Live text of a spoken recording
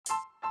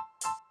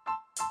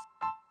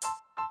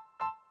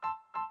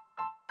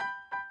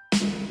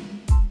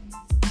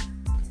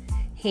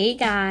Hey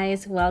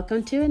guys,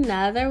 welcome to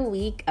another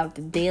week of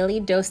the Daily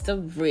Dose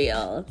of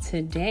Real.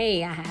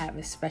 Today I have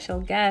a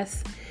special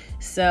guest,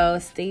 so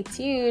stay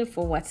tuned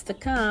for what's to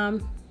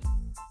come.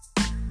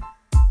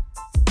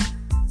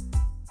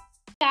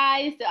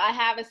 Guys, so I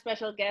have a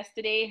special guest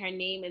today. Her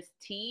name is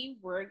T.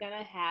 We're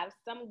gonna have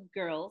some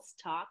girls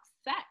talk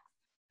sex.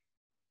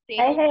 Say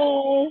Hey.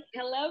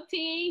 Hello,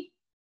 T.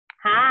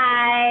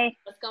 Hi.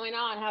 What's going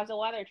on? How's the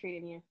weather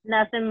treating you?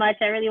 Nothing much.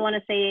 I really want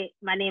to say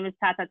my name is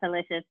Tata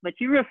Delicious, but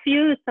you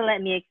refuse to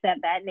let me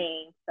accept that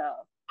name. So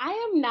I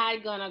am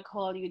not gonna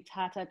call you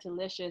Tata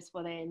Delicious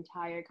for the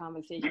entire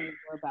conversation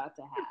we're about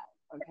to have.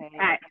 Okay.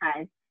 All right,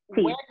 fine.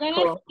 We're gonna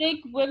cool. stick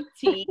with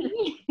T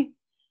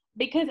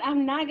because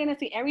I'm not gonna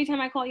say every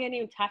time I call your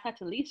name Tata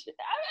Delicious.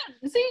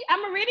 See,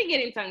 I'm already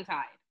getting tongue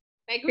tied.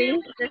 Like we're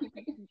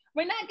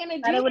not gonna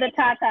do it with a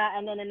Tata,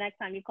 and then the next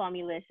time you call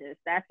me Licious.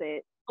 That's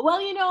it.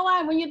 Well, you know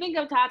what? When you think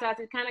of tatas,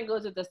 it kind of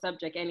goes with the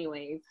subject,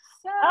 anyways.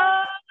 So,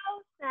 oh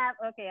snap!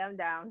 Okay, I'm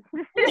down.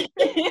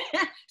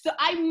 So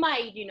I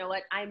might, you know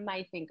what? I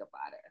might think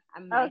about it.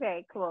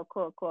 Okay, cool.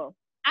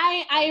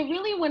 I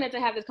really wanted to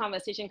have this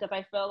conversation because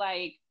I feel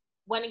like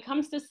when it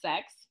comes to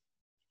sex,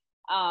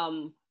 a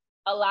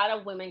lot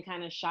of women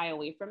kind of shy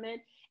away from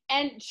it.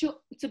 And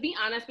to be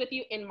honest with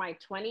you, in my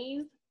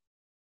 20s,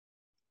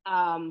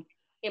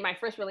 in my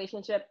first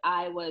relationship,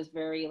 I was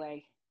very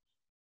like,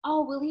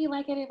 oh, will he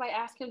like it if I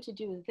ask him to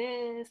do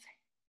this?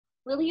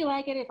 Will he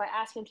like it if I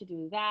ask him to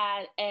do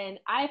that? And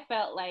I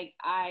felt like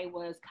I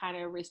was kind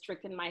of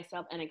restricting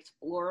myself and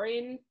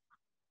exploring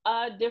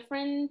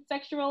different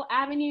sexual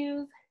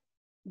avenues.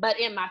 But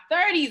in my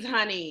 30s,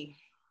 honey,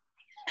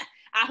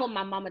 I hope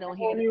my mama don't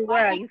hear this. You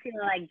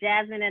feel like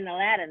Jasmine and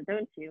Aladdin,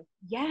 don't you?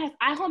 Yes,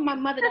 I hope my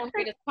mother don't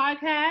hear this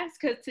podcast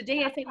because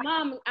today I said,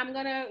 Mom, I'm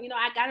gonna,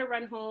 I gotta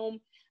run home.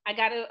 I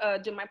gotta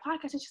do my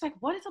podcast. And she's like,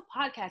 what is a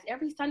podcast?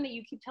 Every Sunday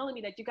you keep telling me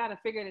that you gotta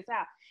figure this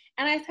out.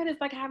 And I said, it's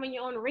like having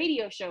your own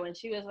radio show. And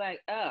she was like,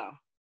 oh.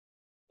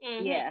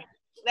 Mm-hmm. Yeah.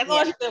 That's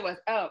all she said was,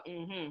 oh,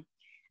 mm-hmm.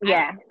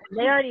 Yeah,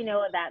 they already know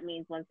what that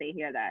means once they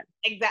hear that.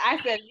 Exactly.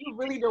 I said, you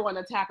really don't want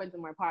to tap into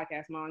my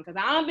podcast, Mom,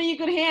 because I don't think you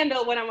could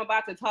handle what I'm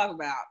about to talk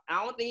about.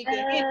 I don't think you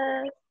can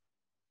handle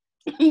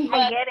it.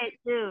 I get it,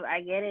 too. I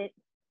get it.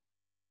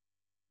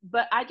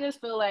 But I just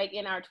feel like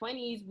in our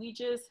 20s,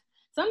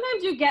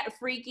 sometimes you get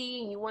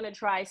freaky and you want to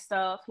try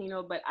stuff,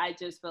 but I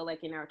just feel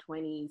like in our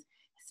 20s,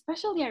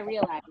 especially I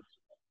realized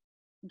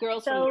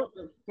girls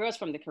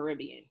from the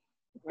Caribbean.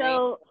 Right?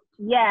 So,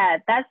 yeah,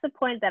 that's the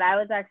point that I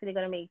was actually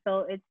going to make.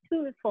 So it's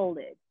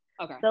two-folded.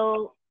 Okay.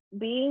 So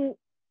being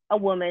a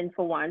woman,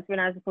 for once, we're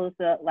not supposed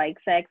to like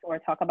sex or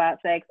talk about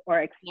sex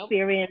or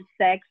experience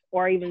sex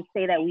or even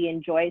say that we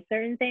enjoy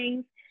certain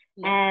things.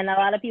 Nope. And a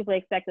lot of people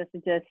expect us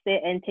to just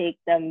sit and take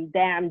them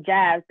damn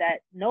jabs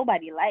that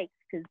nobody likes,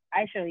 because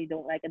I surely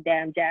don't like a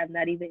damn jab,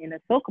 not even in a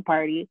soca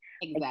party.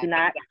 Exactly. I do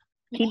not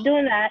keep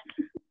doing that.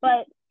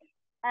 But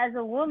as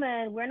a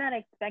woman, we're not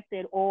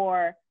expected,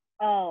 or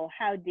oh,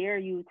 how dare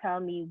you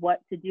tell me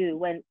what to do,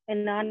 when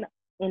in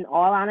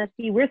all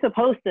honesty, we're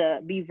supposed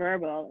to be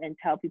verbal and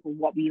tell people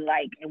what we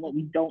like and what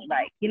we don't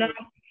like,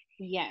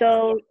 Yes.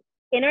 So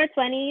in our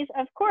 20s,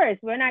 of course,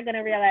 we're not going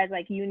to realize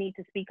like you need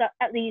to speak up.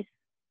 At least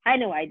I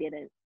know I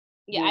didn't.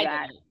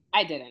 Yeah,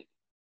 I didn't.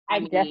 I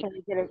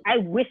definitely didn't. I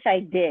wish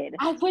I did.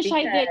 I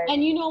did.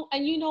 And you know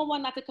what,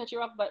 not to cut you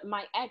off, but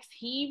my ex,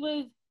 he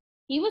was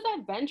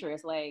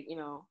adventurous, like,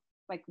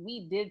 like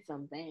we did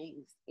some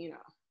things,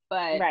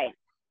 but right.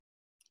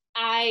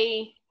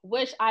 I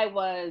wish I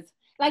was,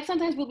 like,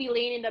 sometimes we'll be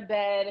laying in the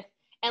bed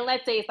and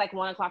let's say it's like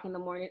 1:00 in the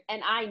morning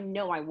and I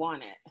know I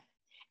want it.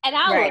 And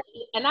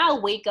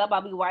I'll wake up,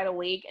 I'll be wide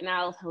awake and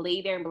I'll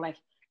lay there and be like,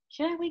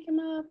 should I wake him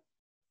up?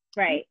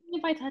 Right.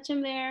 If I touch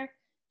him there,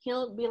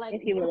 he'll be like,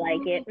 if he would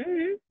like it.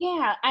 Mm-hmm.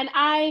 Yeah. And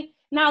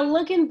now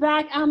looking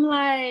back, I'm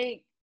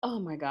like, oh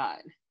my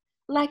God.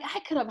 Like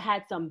I could have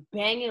had some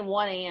banging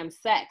 1 a.m.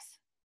 sex.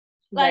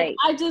 Like right.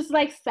 I just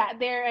like sat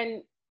there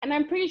and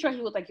I'm pretty sure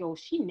he was like, yo,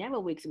 she never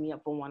wakes me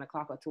up for 1:00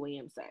 or 2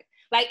 a.m. sex.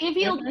 Like if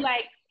he'll be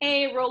like,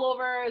 hey,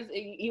 rollovers,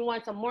 you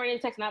want some morning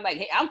sex? And I'm like,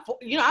 hey, I'm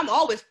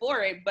always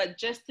for it. But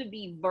just to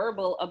be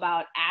verbal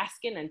about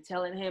asking and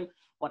telling him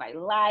what I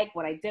like,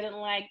 what I didn't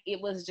like, it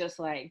was just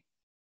like,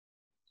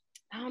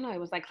 I don't know.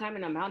 It was like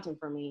climbing a mountain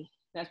for me.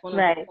 That's one of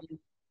the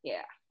things.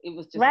 Yeah, it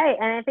was just right.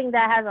 And I think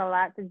that has a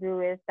lot to do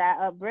with that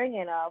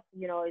upbringing of,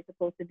 it's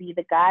supposed to be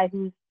the guy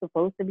who's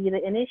supposed to be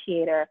the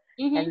initiator.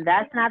 Mm-hmm. And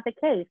that's not the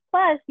case.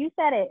 Plus, you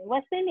said it,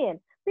 West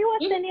Indian. We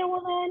West Indian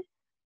women,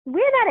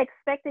 we're not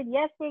expected.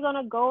 Yes, we're going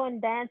to go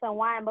and dance and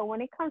whine, but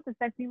when it comes to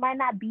sex, we might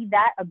not be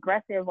that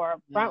aggressive or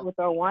upfront with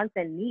our wants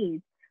and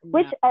needs,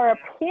 which our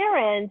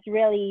parents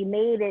really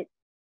made it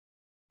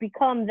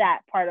become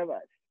that part of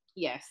us.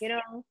 Yes.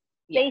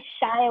 They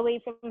shy away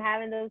from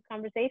having those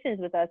conversations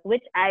with us,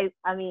 which I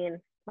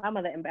mean, my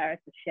mother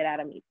embarrassed the shit out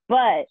of me,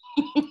 but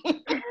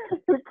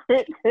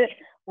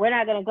we're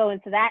not going to go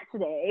into that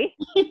today.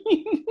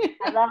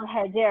 I love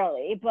her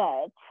dearly,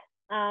 but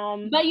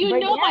my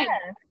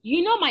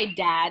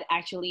dad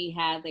actually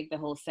had like the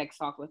whole sex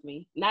talk with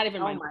me. Not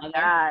even my mother.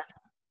 God.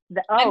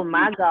 Oh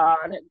my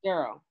God,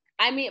 girl.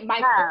 I mean, my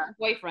first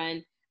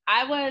boyfriend.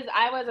 I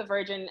was a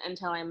virgin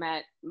until I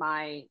met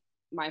my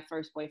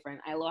first boyfriend.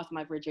 I lost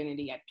my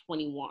virginity at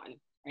 21,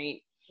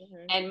 right?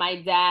 Mm-hmm. And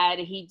my dad,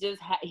 he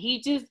just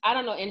I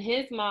don't know, in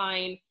his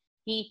mind,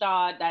 he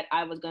thought that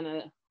I was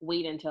gonna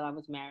wait until I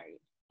was married.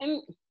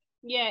 And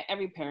yeah,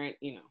 every parent,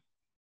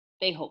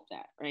 they hope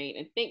that, right?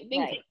 And things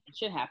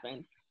should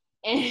happen.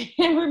 And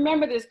I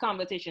remember this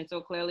conversation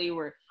so clearly.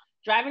 We're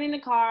driving in the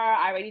car.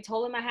 I already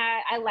told him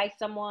I like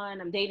someone.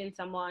 I'm dating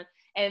someone.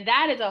 And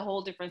that is a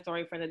whole different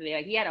story for the day.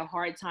 Like, he had a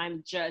hard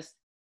time just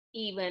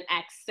even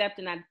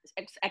accepting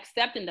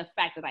the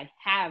fact that I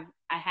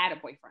had a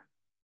boyfriend.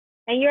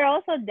 And you're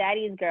also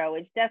daddy's girl,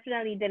 which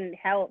definitely didn't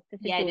help the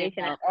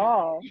situation at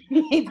all.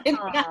 It did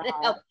not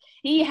help.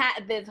 He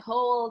had this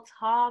whole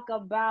talk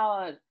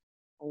about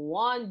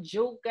one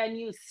joke and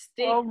you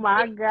stick. Oh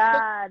my God.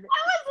 I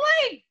was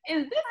like,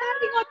 is this how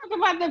we going to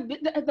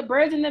talk about the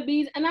birds and the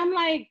bees? And I'm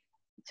like,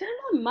 didn't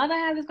my mother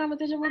have this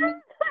conversation with me?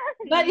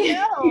 But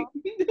no,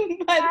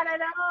 not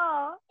at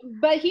all.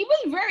 But he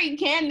was very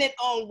candid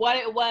on what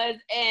it was.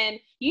 And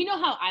you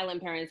know how island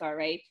parents are,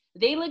 right?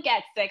 They look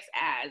at sex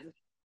as,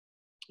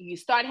 you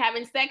start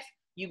having sex,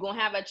 you're going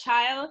to have a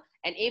child.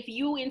 And if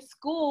you in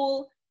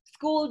school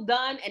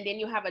done, and then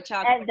you have a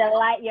child. And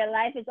your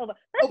life is over.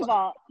 First of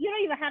all, you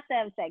don't even have to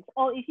have sex.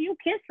 Oh, if you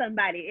kiss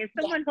somebody, if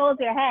someone holds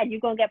your head,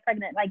 you're going to get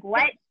pregnant. Like,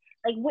 what?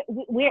 Like,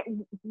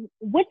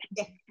 which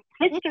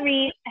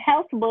history,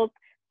 health book,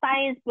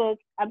 science book,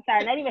 I'm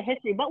sorry, not even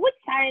history, but which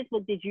science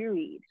book did you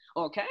read?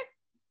 Okay.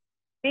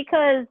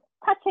 Because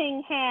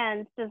touching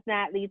hands does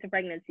not lead to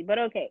pregnancy. But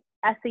okay,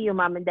 I see you,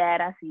 mom and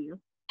dad. I see you.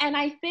 And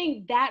I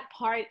think that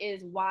part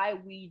is why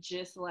we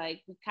just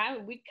like, we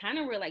kind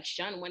of were like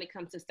shunned when it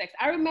comes to sex.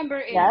 I remember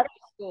in high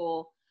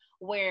school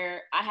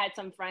where I had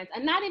some friends,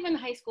 and not even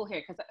high school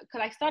here,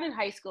 because I started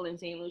high school in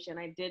St. Lucia, and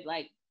I did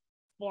like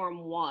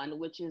Form 1,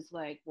 which is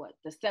like what,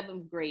 the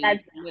 7th grade.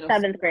 That's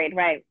 7th grade,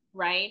 right.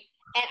 Right.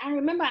 And I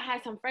remember I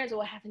had some friends who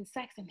were having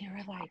sex, and they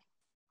were like,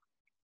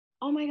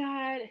 oh my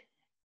God.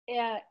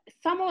 Yeah,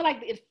 some are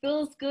like, it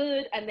feels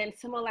good, and then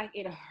some are like,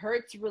 it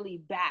hurts really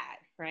bad,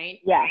 right?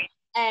 Yeah.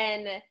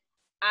 And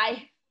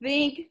I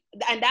think,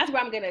 and that's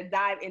where I'm going to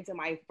dive into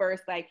my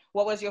first, like,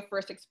 what was your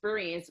first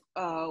experience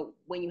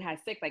when you had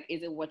sex? Like,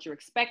 is it what you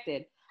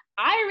expected?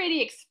 I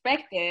already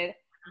expected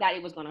that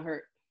it was going to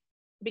hurt,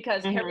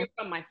 because hearing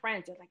from my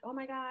friends, they're like, oh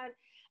my God,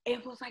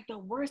 it was like the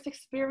worst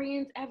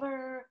experience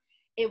ever.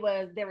 There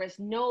was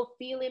no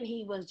feeling.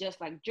 He was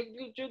just like, juk,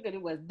 juk, juk, and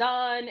it was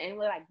done. And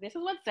we're like, this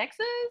is what sex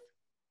is?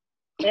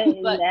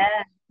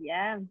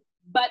 Yeah.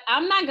 But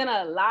I'm not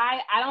gonna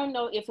lie. I don't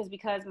know if it's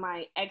because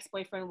my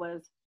ex-boyfriend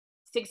was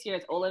 6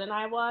 years older than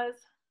I was.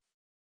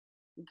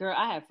 Girl,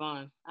 I had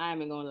fun. I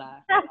ain't gonna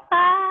lie.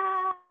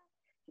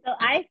 So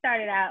I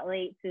started out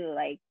late too.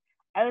 Like,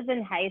 I was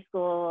in high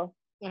school,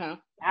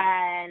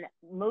 and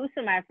most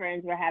of my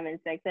friends were having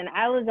sex, and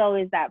I was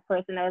always that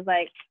person that was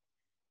like,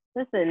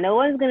 listen, no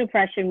one's gonna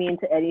pressure me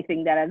into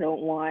anything that I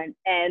don't want.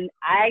 And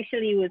I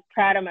actually was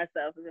proud of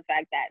myself for the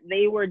fact that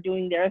they were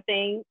doing their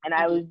thing, and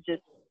I was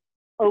just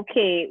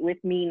okay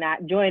with me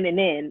not joining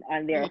in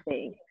on their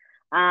thing.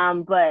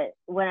 But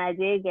when I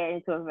did get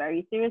into a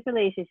very serious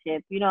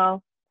relationship, he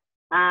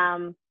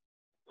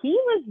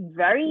was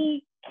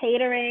very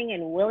catering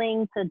and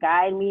willing to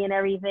guide me and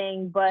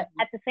everything. But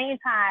at the same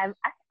time,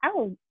 I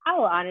will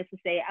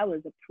honestly say I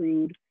was a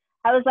prude.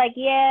 I was like,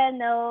 yeah,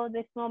 no,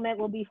 this moment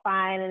will be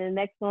fine. And the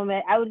next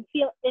moment, I would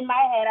feel, in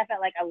my head, I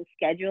felt like I was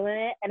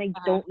scheduling it. And I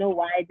don't know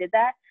why I did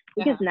that.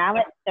 Because now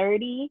at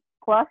 30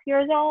 plus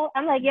years old,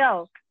 I'm like,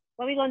 yo,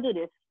 when we gonna do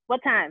this?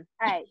 What time?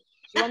 All right.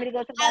 You want me to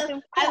go to the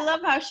bathroom? I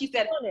love how she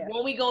said,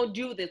 when we gonna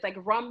do this? Like,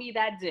 run me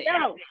that dick.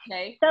 No.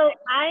 Okay. So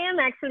I am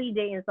actually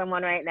dating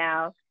someone right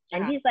now,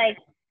 and he's like,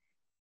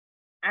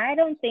 I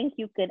don't think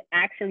you could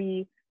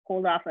actually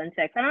hold off on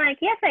sex. And I'm like,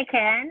 yes, I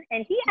can.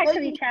 And he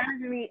actually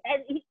challenged me,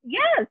 and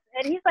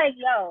and he's like,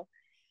 yo,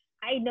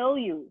 I know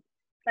you.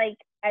 Like,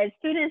 as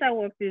soon as I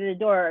walk through the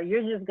door,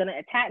 you're just gonna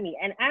attack me.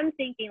 And I'm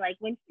thinking, like,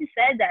 when he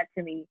said that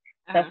to me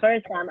the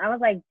first time, I was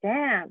like,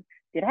 damn.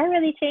 Did I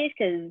really change?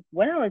 Because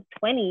when I was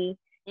 20,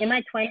 in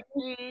my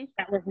 20s,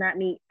 that was not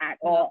me at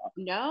all.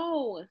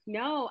 No.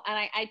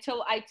 And I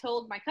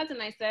told my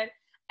cousin, I said,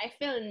 I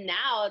feel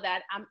now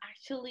that I'm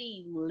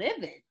actually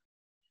living.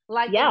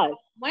 Like, in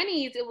my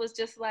 20s, it was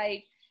just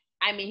like,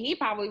 I mean, he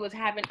probably was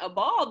having a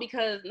ball,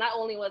 because not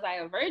only was I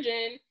a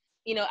virgin,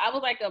 I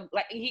was like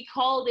he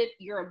called it,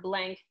 you're a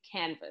blank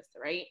canvas,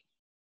 right?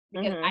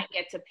 Because I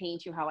get to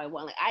paint you how I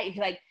want.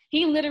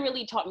 He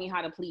literally taught me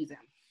how to please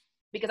him,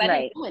 because I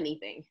didn't do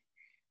anything.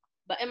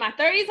 But in my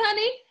 30s,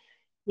 honey,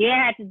 you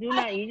didn't have to do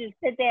nothing. You just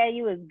sit there.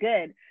 You was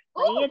good.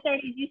 But in your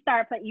 30s, you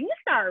start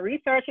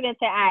researching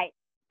into, all right,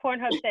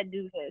 Pornhub said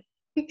do this.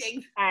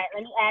 All right,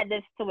 let me add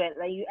this to it.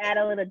 Like, you add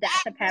a little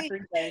Dr.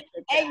 Pepper.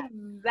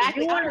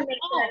 Exactly. You want to make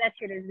sure that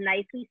shit is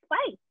nicely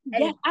spiced.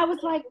 Yeah, I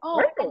was like,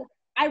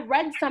 I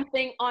read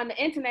something on the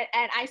internet,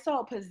 and I saw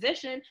a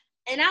position,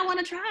 and I want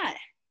to try.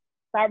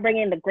 Start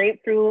bringing the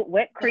grapefruit,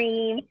 whipped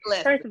cream.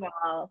 Listen, First of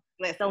all,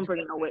 don't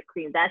bring no whipped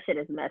cream. That shit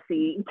is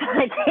messy.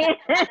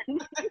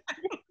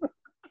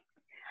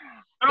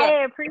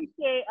 I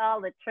appreciate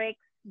all the tricks,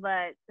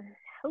 but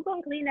who's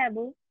gonna clean that,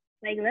 boo?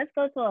 Like, let's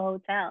go to a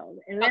hotel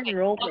and let's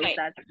role play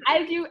that.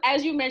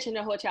 As you mentioned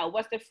a hotel,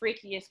 what's the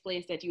freakiest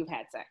place that you've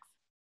had sex?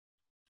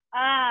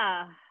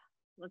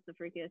 What's the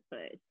freakiest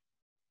place?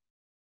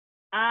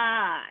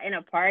 In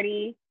a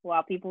party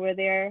while people were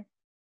there.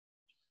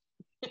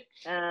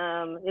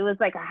 It was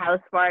like a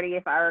house party,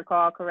 if I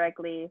recall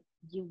correctly.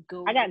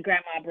 I got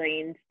grandma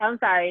brains. I'm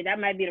sorry, that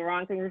might be the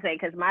wrong thing to say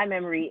because my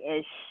memory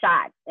is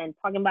shot. And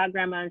talking about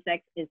grandma and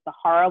sex is the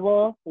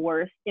horrible,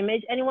 worst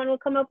image anyone would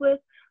come up with.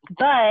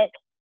 But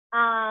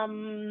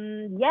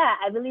yeah,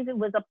 I believe it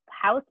was a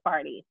house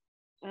party.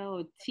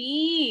 Oh,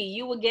 T,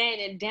 you were getting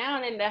it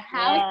down in the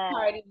house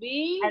party,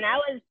 B. And I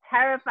was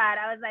terrified.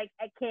 I was like,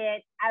 I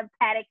can't. I'm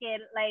panicking.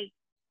 Like,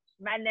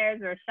 my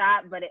nerves were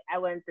shot, but I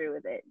went through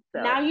with it.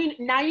 So. Now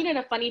you know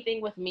the funny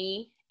thing with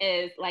me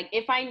is, like,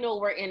 if I know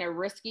we're in a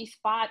risky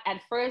spot,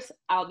 at first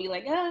I'll be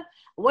like,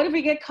 what if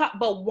we get caught?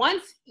 But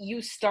once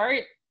you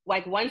start,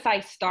 like, once I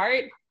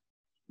start,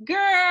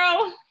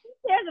 girl,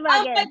 I'm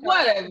like,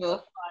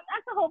 whatever.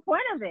 That's the whole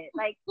point of it.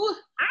 Like,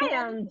 I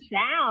am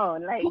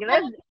down. Like,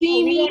 let's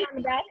see me on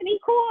the balcony.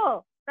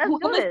 Cool. Let's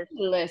do this.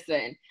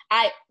 Listen,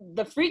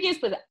 the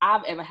freakiest place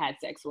I've ever had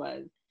sex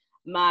was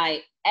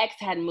my ex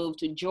had moved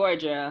to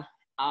Georgia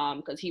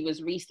because he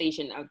was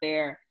restationed out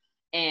there,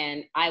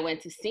 and I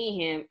went to see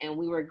him, and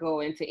we were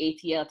going to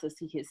ATL to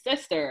see his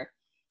sister,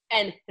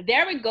 and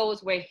there it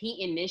goes where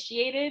he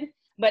initiated,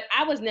 but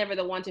I was never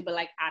the one to be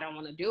like, I don't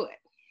want to do it.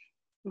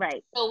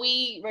 Right. So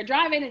we were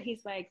driving and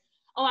he's like,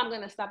 oh, I'm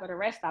going to stop at a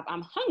rest stop.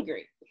 I'm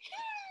hungry.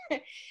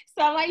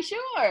 So I'm like,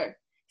 sure.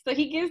 So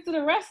he gets to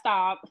the rest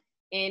stop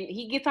and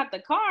he gets out the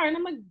car and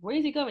I'm like,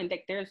 where's he going?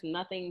 Like, there's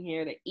nothing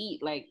here to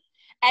eat. Like,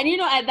 and you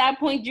know, at that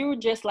point, you're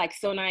just like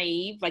so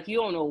naive. Like, you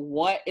don't know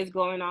what is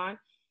going on.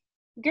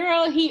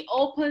 Girl, he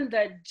opened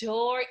the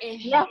door and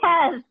he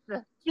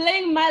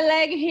fling my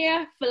leg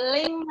here,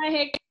 fling my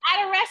head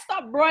at a rest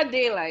stop, broad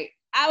daylight.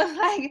 I was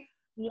like,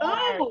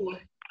 oh.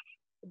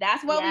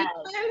 That's what we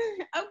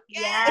did? Okay.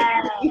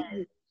 Yes.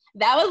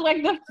 That was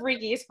like the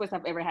freakiest place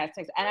I've ever had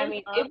sex. And I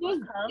mean,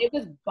 it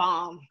was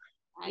bomb.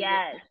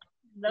 Yes.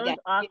 Those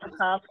off the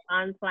cuff,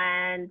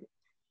 unplanned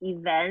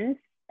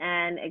events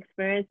and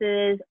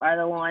experiences are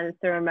the ones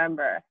to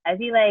remember. I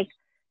feel like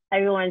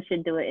everyone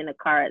should do it in a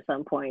car at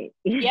some point.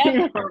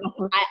 Yeah.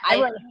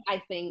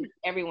 I think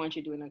everyone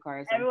should do it in a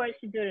car. Everyone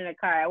should do it in a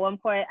car. At one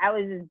point, I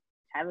was just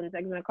having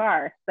sex in a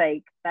car.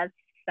 Like, that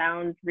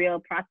sounds real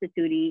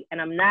prostitute-y,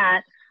 and I'm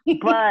not.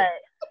 But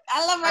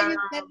I love how you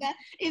said that.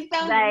 It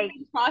sounds like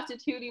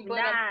prostitute-y, but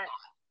not.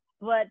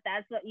 But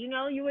that's what, you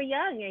know, you were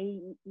young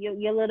and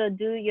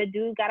your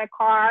dude got a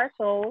car,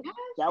 so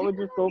y'all would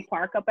just go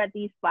park up at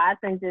these spots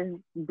and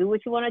just do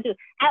what you want to do.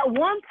 At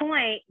one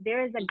point,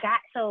 there's a guy,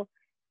 so,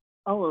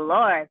 oh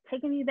Lord,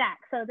 taking me back.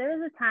 So there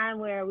was a time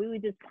where we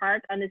would just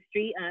park on the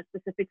street, on a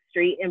specific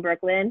street in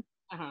Brooklyn,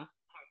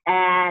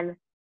 and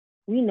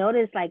we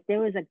noticed like there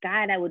was a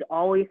guy that would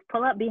always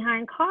pull up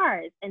behind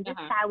cars, and this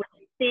guy would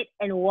sit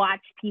and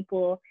watch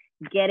people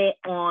get it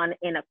on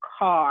in a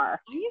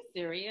car. Are you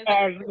serious?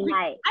 Every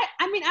night.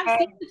 I mean, I've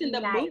seen this in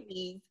the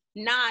movies.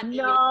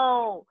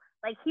 No.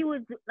 Like, he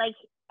would, like,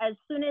 as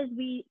soon as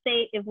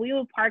if we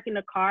would park in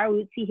the car, we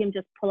would see him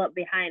just pull up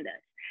behind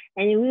us.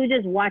 And we would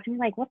just watch him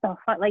like, what the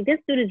fuck? Like, this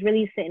dude is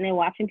really sitting there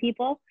watching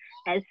people.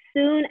 As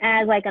soon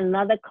as, like,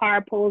 another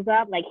car pulls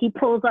up, like, he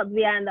pulls up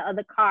behind the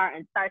other car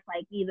and starts,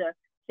 like, either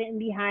sitting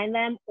behind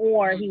them,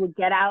 or he would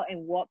get out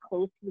and walk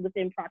close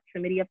within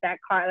proximity of that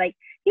car. Like,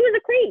 he was a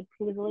creep.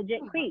 He was a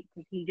legit creep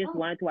because he just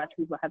wanted to watch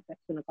people have sex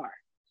in the car.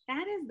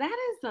 That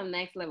is some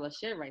next level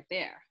shit right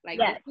there. Like,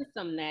 this is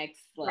some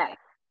next, like,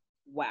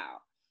 wow.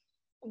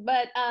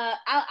 But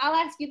I'll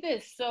ask you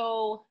this.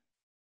 So,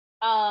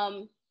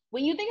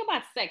 when you think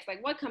about sex,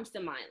 like, what comes to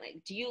mind?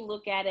 Like, do you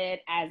look at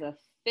it as a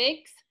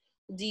fix?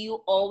 Do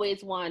you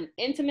always want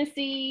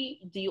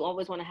intimacy? Do you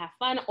always want to have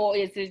fun? Or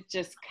is it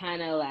just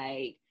kind of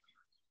like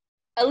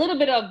a little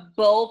bit of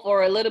both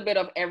or a little bit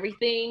of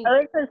everything? Oh,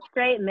 it's a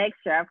straight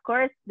mixture. Of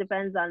course,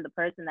 depends on the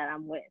person that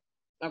I'm with.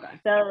 Okay.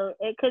 So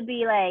it could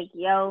be like,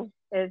 yo,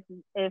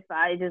 if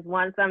I just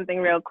want something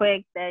real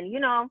quick, then, you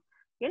know,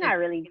 you're not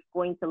really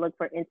going to look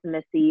for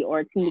intimacy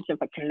or too much of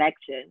a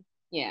connection.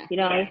 Yeah. You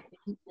know?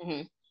 Yeah.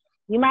 Mm-hmm.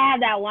 You might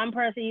have that one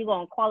person you're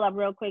going to call up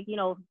real quick, you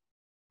know,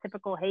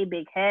 typical hey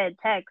big head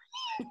text.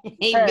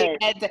 Hey big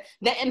head.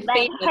 The infamous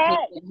big head.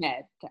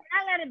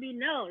 I let it be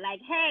known, like,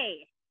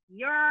 hey,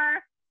 you're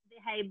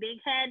hey big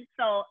head.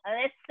 So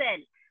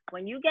listen,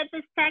 when you get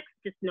this text,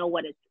 just know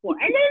what it's for.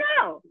 And they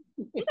know.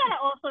 You gotta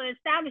also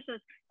establish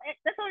this.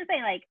 That's what I'm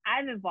saying. Like,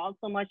 I've evolved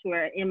so much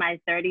where in my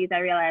 30s I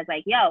realized,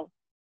 like, yo,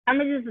 I'm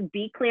gonna just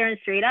be clear and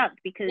straight up,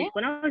 because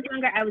when I was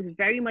younger, I was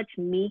very much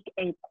meek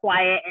and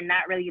quiet and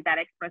not really that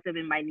expressive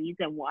in my needs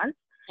and wants.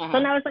 So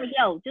now it's like,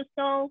 yo, just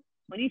so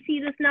when you see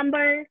this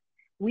number,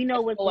 we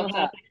know what's going to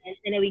happen,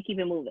 and then we keep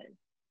it moving.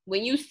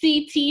 When you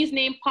see T's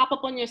name pop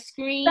up on your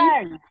screen,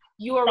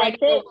 you already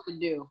know what to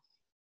do.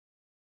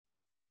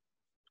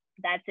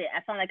 That's it.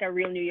 I sound like a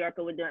real New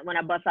Yorker would do it when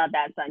I bust out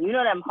that son. You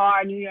know them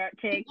hard New York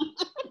chicks?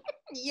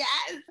 Yes.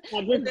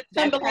 Like this,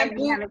 that's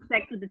having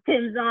sex with the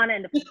Timbs on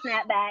and the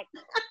snapback.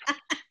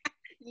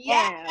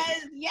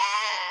 Yes,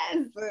 yes.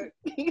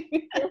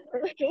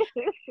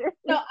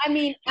 No, I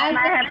mean, I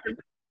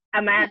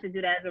might have to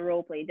do that as a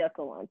role play just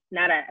for once.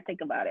 Now that I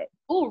think about it.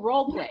 Oh,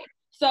 role play.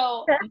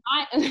 So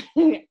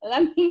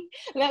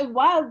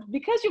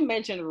because you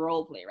mentioned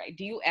role play, right?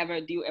 Do you ever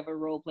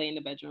role play in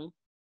the bedroom?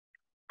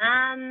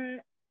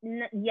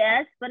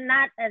 Yes, but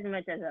not as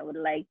much as I would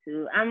like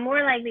to. I'm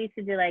more likely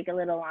to do like a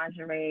little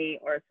lingerie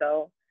or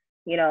so,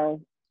 you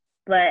know.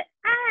 But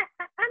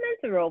I'm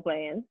into role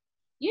playing.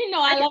 You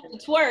know, I love to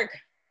twerk.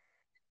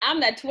 I'm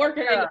that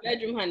twerker in the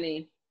bedroom,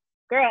 honey.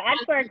 Girl, I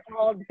twerk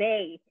all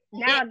day.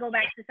 Now I go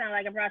back to sound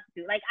like a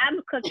prostitute. Like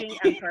I'm cooking,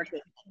 I'm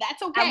twerking.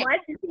 That's okay. I'm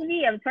watching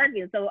TV, I'm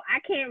twerking. So I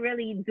can't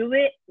really do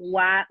it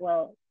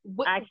while,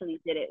 I actually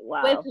did it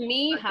while. With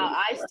me, how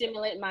I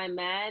stimulate my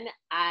man,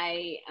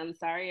 I'm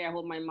sorry, I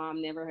hope my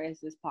mom never hears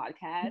this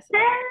podcast,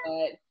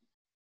 but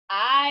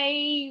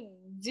I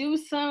do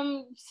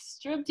some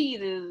strip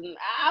teases.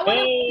 I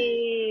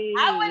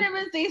wouldn't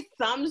even say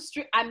some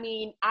strip. I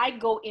mean, I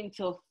go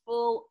into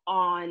full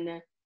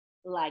on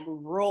like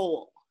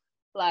role.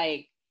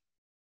 Like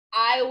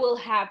I will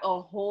have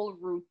a whole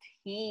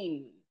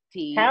routine.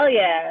 Hell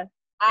yeah.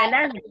 And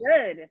that's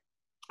good.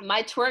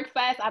 My twerk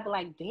fest, I'd be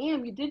like,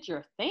 damn, you did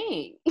your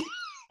thing.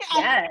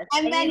 Yes.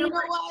 And then you know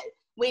what?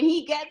 When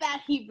he get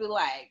that, he'd be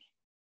like,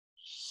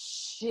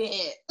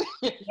 shit.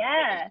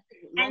 Yeah.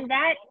 And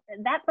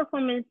that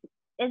performance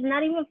is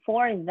not even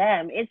for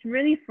them. It's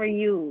really for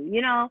you,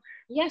 you know?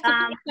 Yes.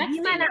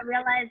 You might not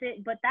realize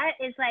it, but that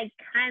is like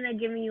kind of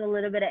giving you a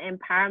little bit of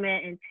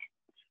empowerment and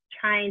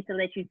trying to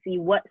let you see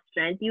what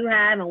strength you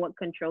have and what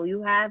control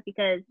you have,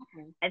 because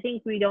I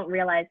think we don't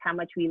realize how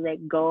much we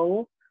let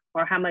go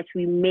or how much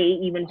we may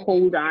even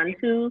hold on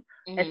to,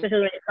 especially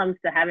when it comes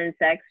to having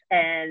sex.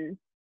 And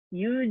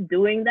you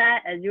doing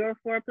that as your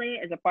foreplay,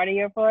 as a part of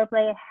your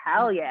foreplay,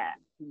 hell yeah.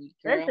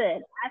 Girl.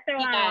 Listen, I throw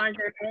on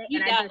lingerie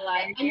and I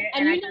just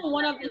and you know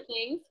one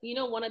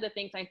of the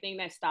things I think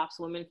that stops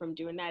women from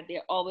doing that,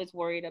 they're always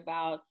worried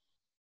about,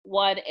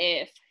 what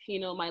if, you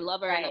know, my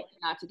lover and I are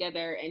not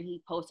together and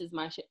he posts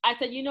my shit. I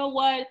said, you know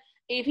what?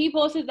 If he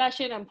posts that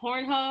shit on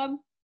Pornhub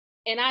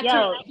and I turn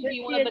out to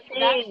be one of the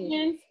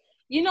Kardashians,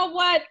 you know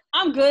what?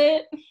 I'm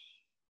good.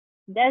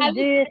 That's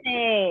your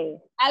thing.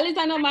 At least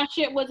I know my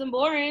shit wasn't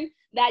boring.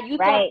 That you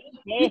thought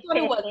it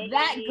was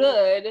that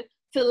good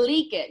to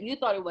leak it. You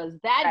thought it was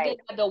that good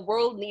that the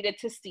world needed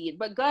to see it.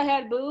 But go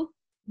ahead, boo.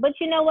 But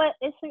you know what?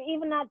 It's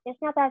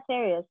not that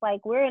serious.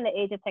 Like, we're in the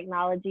age of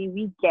technology.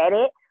 We get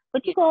it.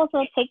 But you can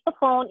also take the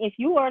phone. If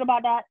you're worried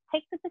about that,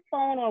 take the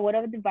phone or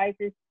whatever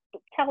devices.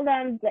 Tell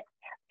him to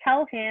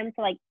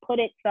like put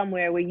it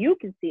somewhere where you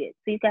can see it,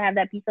 so you can have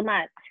that peace of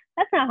mind.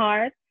 That's not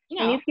hard.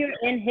 No. And if you're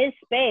in his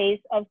space,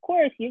 of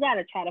course you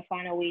gotta try to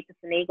find a way to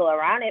finagle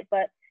around it.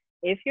 But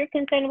if you're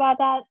concerned about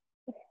that,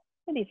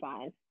 it'll be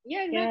fine.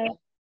 Yeah, exactly.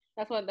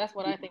 Yeah. That's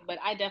what I think. But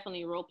I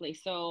definitely role play.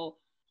 So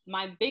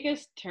my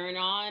biggest turn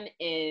on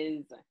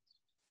is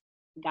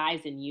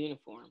guys in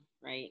uniform,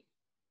 right?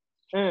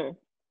 And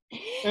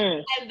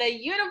the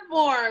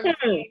uniform,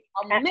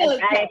 a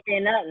military, I ain't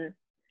saying nothing.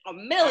 A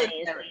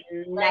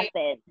military, right?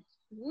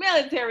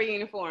 Military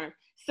uniform.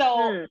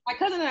 So my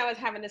cousin and I was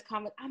having this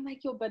comment. I'm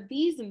like, yo, but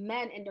these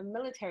men in the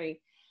military,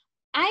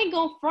 I ain't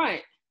gonna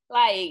front.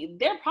 Like,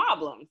 they're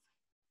problems.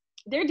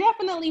 They're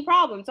definitely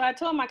problems. So I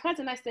told my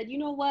cousin, I said, you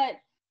know what?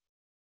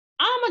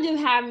 I'm gonna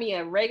just have me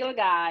a regular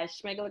guy,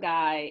 schmegular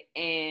guy,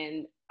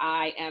 and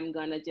I am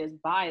gonna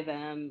just buy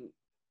them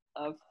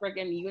a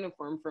friggin'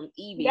 uniform from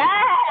eBay.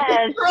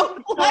 Yes.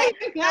 Like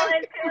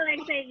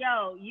say,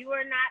 yo, you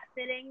are not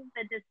fitting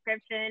the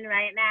description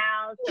right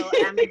now, so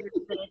I'm gonna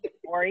just fit it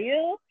for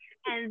you,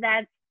 and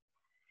that's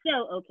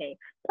so okay.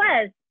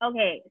 Plus,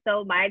 okay,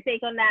 so my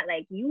take on that,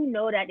 like, you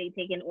know that they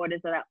taking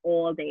orders for that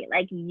all day.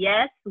 Like,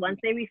 yes, once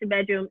they reach the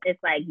bedroom,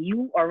 it's like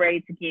you are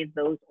ready to give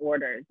those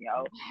orders,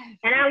 yo,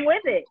 and I'm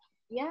with it.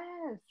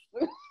 Yes,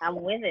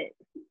 I'm with it.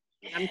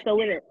 I'm so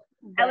with it.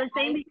 I was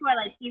saying before,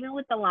 like, even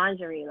with the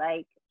lingerie,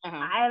 like,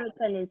 I have a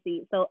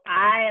tendency, so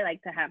I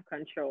like to have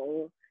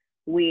control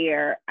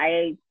where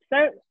I'm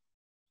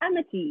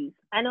a tease.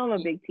 I know I'm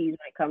a big tease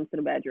when it comes to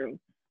the bedroom.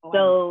 Wow.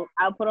 So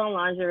I'll put on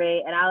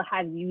lingerie and I'll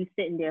have you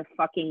sitting there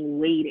fucking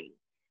waiting.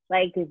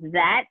 Like,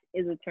 that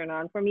is a turn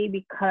on for me,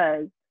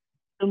 because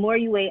the more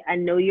you wait, I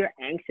know you're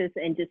anxious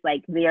and just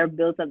like they're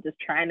built up just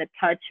trying to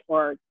touch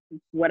or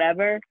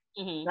whatever.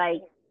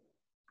 Like,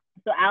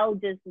 so I'll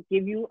just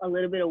give you a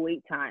little bit of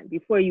wait time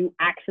before you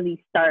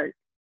actually start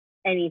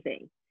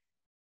anything.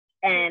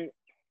 And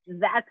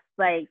that's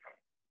a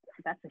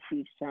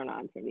huge turn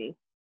on for me.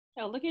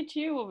 Oh, look at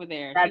you over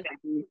there. That's a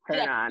huge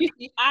turn on.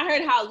 I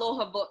heard how low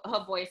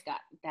her voice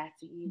got.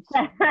 That's a huge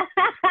turn.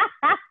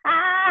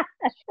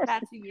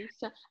 That's a huge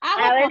turn.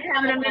 I was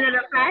having a minute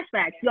of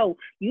flashbacks. Yo,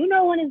 you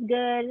know when it's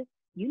good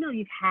you know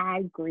you've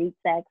had great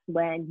sex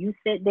when you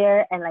sit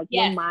there and like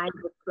your mind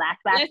would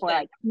flashback for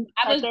like 2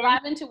 I was seconds,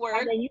 driving to work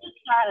and then you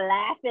start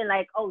laughing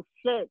like, oh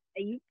shit,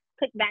 and you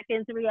click back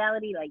into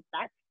reality. Like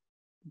that's.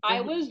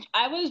 I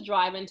was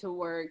driving to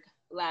work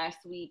last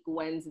week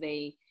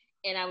Wednesday,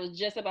 and I was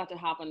just about to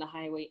hop on the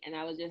highway, and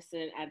I was just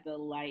sitting at the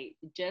light,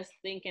 just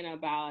thinking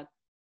about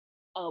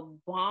a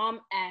bomb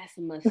ass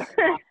massage.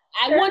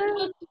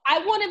 I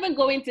won't even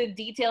go into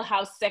detail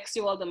how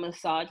sexual the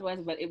massage was,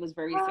 but it was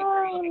very sexual.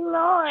 Oh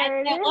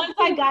Lord! And once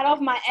I got off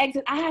my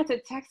exit, I had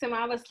to text him.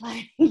 I was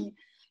like,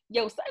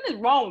 "Yo, something is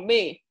wrong with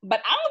me."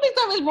 But I don't think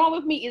something's wrong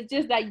with me. It's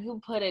just that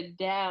you put it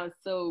down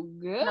so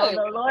good. No,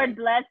 the Lord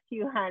blessed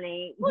you,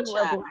 honey. You were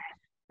blessed.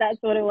 That's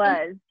what it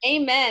was.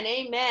 Amen.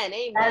 Amen.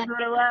 Amen. That's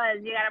what it was.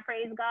 You gotta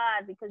praise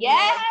God because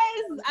yes,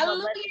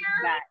 hallelujah.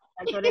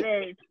 That's what it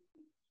is.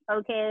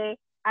 Okay,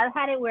 I've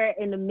had it where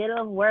in the middle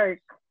of work,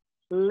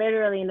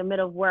 literally in the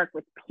middle of work,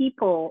 with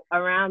people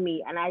around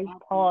me, and I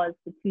paused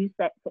for 2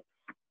 seconds. It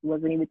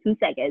wasn't even 2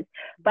 seconds,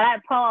 but I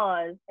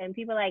paused, and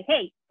people are like,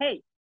 "Hey,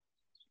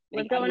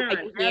 what's going on?" And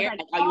I was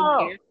like,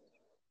 "Oh,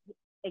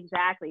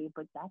 exactly."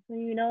 But that's when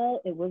you know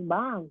it was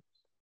bomb.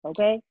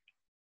 Okay.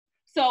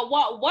 So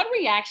what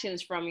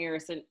reactions from your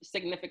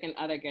significant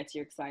other gets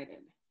you excited?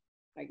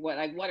 Like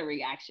what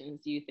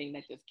reactions do you think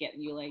that just get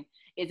you like?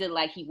 Is it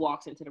like he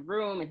walks into the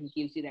room and he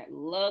gives you that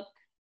look?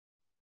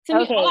 To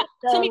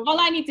me, all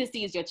I need to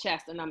see is your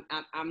chest, and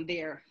I'm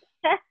there.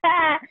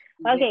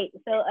 Okay,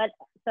 so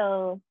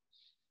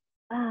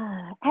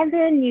as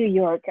a New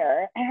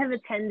Yorker, I have a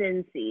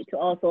tendency to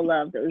also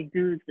love those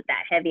dudes with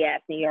that heavy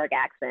ass New York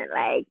accent.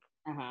 Like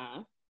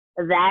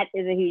that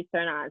is a huge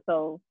turn on.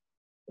 So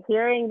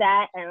hearing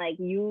that and like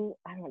you,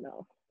 I don't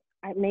know,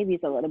 maybe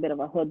it's a little bit of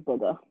a hood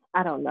booger.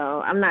 I don't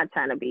know. I'm not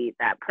trying to be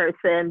that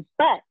person,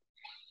 but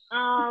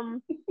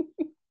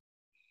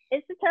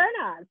it's a turn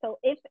on. So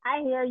if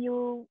I hear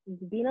you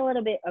being a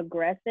little bit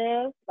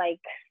aggressive,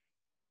 like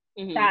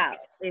stop.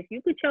 If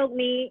you could choke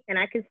me and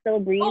I could still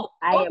breathe,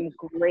 I am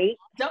great.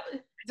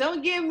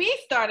 Don't get me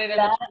started.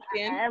 I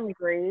am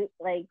great.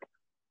 Like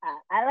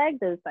I like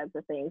those types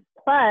of things.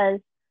 Plus,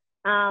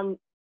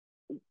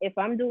 if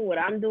I'm doing what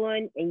I'm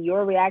doing and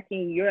you're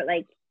reacting, you're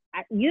like,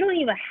 you don't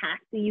even have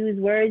to use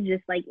words,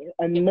 just like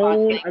a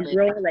moan, a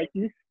groan, like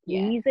you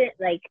squeeze it,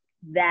 like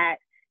that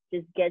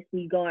just gets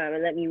me going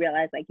and let me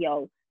realize like,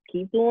 yo,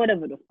 keep doing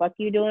whatever the fuck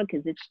you're doing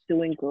because it's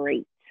doing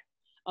great.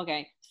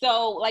 Okay.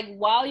 So like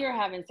while you're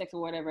having sex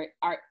or whatever,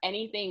 are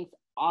any things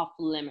off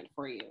limit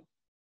for you?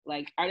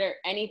 Like, are there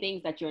any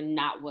things that you're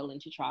not willing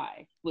to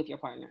try with your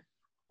partner?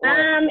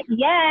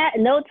 Yeah,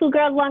 no 2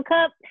 girls, 1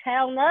 cup.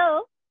 Hell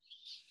no.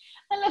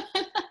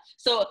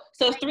 So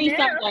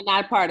threesomes are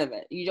not part of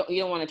it. You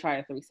don't want to try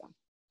a threesome.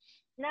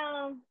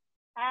 No,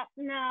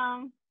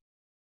 no.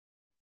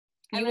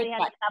 I really have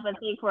to stop and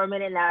think for a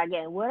minute now.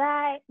 Again, would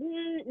I?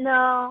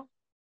 No,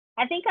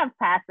 I think I'm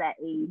past that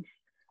age.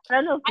 I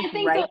don't know if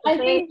it's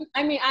right.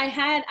 I mean, I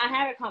had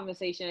a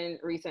conversation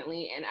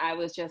recently, and I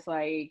was just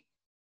like,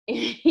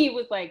 he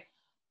was like,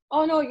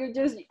 "Oh no, you're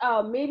just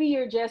maybe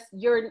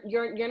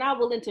you're not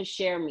willing to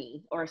share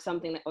me or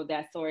something of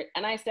that sort."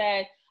 And I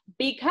said,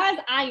 because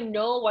I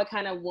know what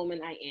kind of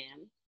woman I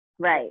am.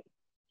 Right.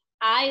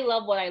 I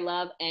love what I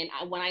love, and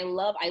when I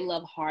love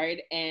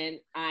hard, and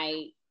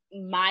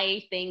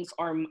my things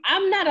are,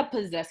 I'm not a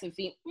possessive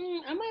female.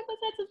 Am I a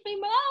possessive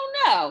female? I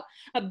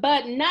don't know.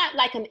 But not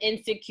like an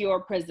insecure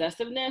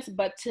possessiveness.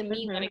 But to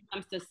me, when it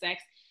comes to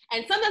sex,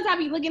 and sometimes I'll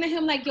be looking at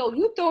him like, yo,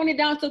 you throwing it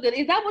down so good.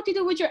 Is that what you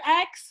do with your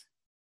ex?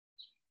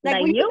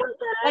 Like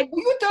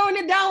you throwing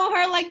it down on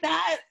her like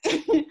that?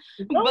 You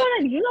know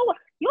what?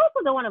 You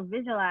also don't want to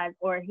visualize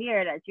or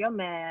hear that your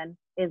man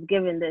is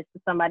giving this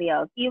to somebody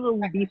else, either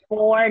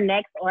before,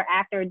 next, or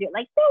after. Like,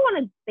 you don't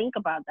want to think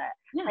about that.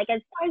 Yeah. Like,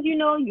 as far as you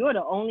know, you're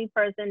the only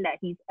person that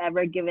he's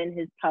ever given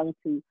his tongue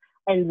to,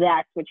 and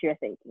that's what you're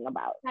thinking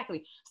about.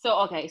 Exactly.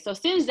 So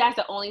since that's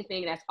the only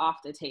thing that's off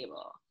the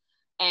table,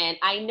 and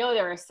I know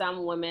there are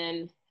some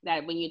women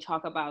that when you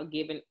talk about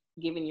giving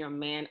your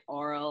man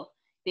oral,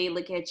 they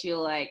look at you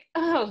like,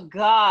 oh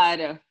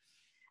God,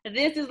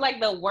 this is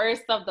like the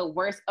worst of the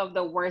worst of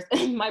the worst.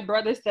 My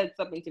brother said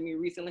something to me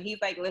recently.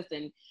 He's like,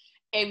 listen,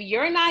 if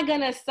you're not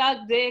gonna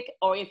suck dick,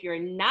 or if you're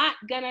not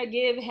gonna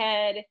give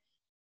head,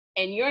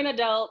 and you're an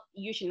adult,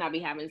 you should not be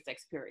having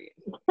sex, period.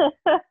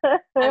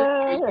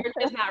 You're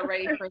just not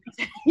ready for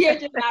sex. You're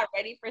just not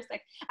ready for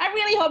sex. I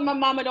really hope my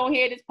mama don't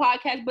hear this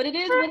podcast, but it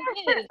is what it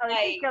is.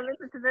 She's gonna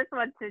listen to this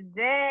one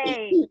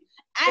today.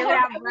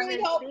 I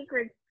really hope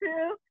secrets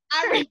too.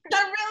 I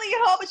really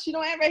hope she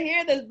don't ever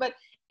hear this, but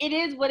it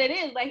is what it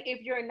is. Like,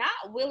 if you're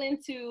not willing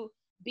to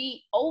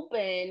be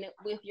open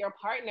with your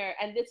partner,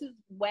 and this is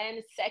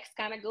when sex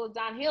kind of goes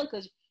downhill,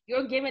 because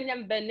you're giving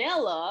them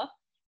vanilla,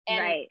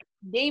 and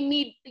they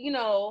meet,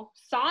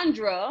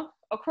 Sandra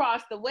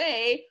across the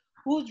way,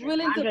 who's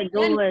willing to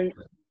doing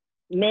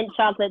mint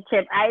chocolate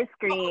chip ice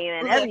cream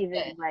and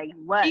everything. Like,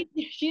 what?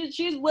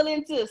 She's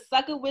willing to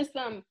suck it with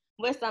some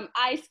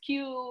ice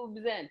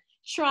cubes, and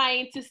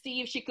trying to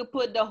see if she could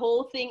put the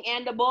whole thing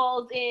and the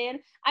balls in.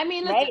 I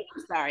mean, listen, Right.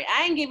 I'm sorry.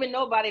 I ain't giving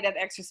nobody that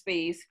extra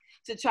space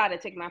to try to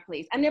take my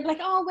place. And they're like,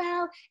 oh,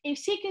 well, if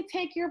she could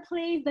take your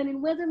place, then it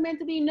wasn't meant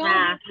to be. No.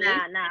 Nah. We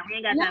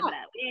ain't got time for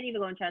that. We ain't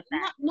even gonna trust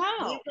that. No.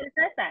 We ain't gonna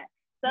trust that.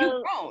 So,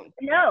 you grown.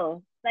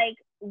 No. Like,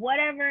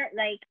 whatever,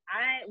 like,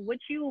 what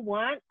you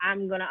want,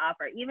 I'm gonna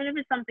offer. Even if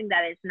it's something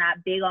that is not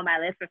big on my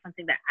list or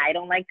something that I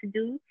don't like to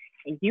do,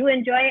 if you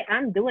enjoy it,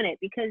 I'm doing it.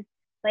 Because,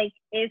 like,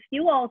 if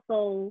you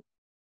also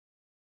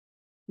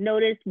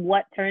notice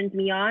what turns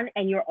me on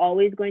and you're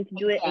always going to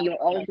do it and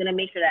you're always going to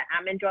make sure that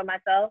I'm enjoying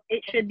myself,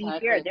 it should be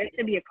fair. There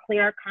should be a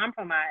clear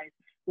compromise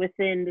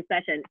within the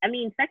session. I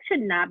mean, sex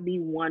should not be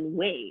one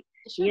way.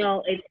 You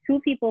know, it's two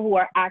people who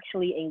are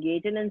actually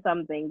engaging in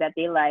something that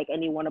they like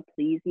and they want to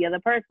please the other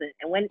person.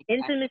 And when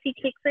intimacy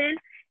kicks in,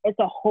 it's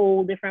a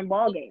whole different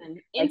ballgame.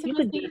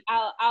 Intimacy,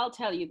 I'll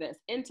tell you this.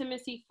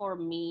 Intimacy for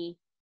me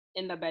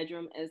in the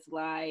bedroom is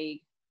like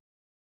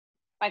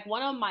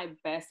one of my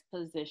best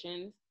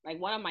positions, like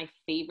one of my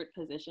favorite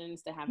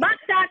positions to have. Back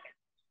shot.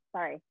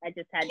 Sorry, I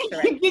just had to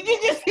correct. Did you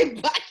just say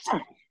back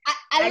shot?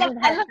 I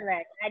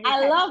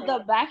love the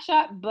back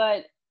shot,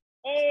 but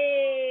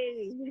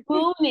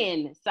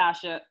spooning,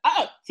 Sasha.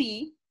 Oh,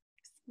 T.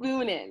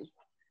 Spooning.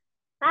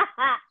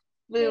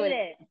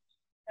 Spooning.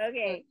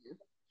 Okay.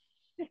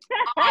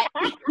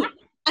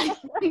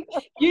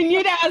 You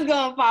knew that was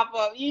going to pop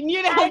up. You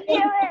knew that. I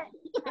knew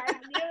it.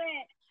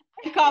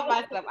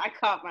 I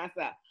caught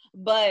myself.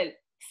 But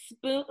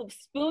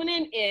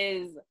spooning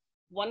is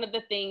one of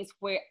the things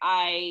where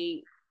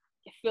I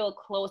feel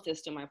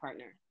closest to my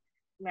partner.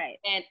 Right.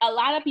 And a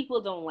lot of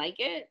people don't like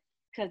it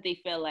because they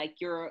feel like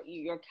you're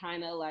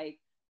kind of like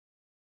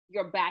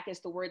your back is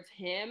towards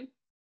him.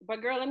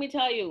 But girl, let me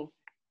tell you,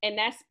 in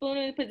that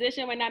spooning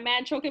position when that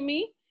man choking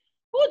me,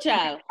 whoo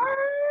child.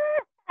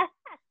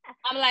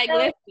 I'm like,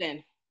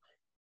 listen,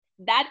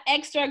 that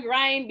extra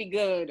grind be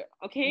good,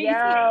 okay?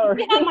 Yo.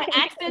 See how my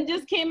accent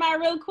just came out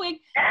real quick?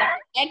 That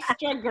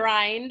extra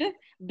grind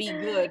be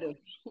good.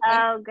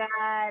 Oh,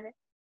 God.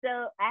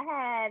 So I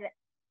had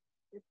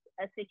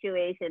a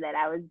situation that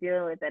I was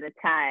dealing with at a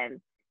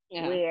time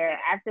where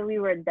after we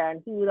were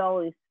done, he would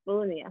always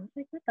spoon me. I was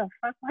like, what the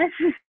fuck was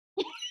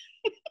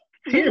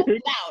this?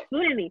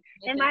 Spooning me.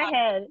 In my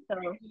head. So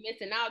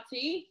missing out,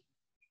 T?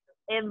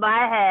 In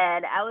my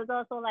head, I was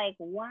also like,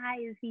 why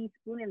is he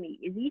spooning me?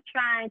 Is he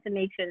trying to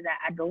make sure that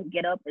I don't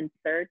get up and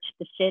search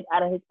the shit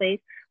out of his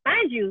face?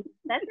 Mind you,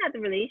 that's not the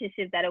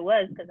relationship that it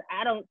was, because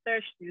I don't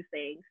search through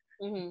things.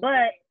 Mm-hmm.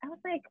 But I was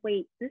like,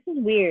 wait, this is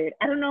weird.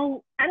 I don't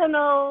know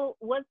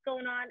what's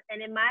going on.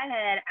 And in my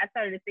head, I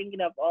started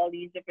thinking of all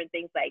these different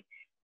things. Like,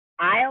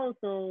 I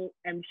also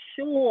am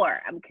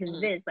sure, I'm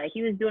convinced, like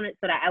he was doing it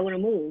so that I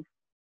wouldn't move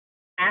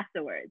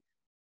afterwards.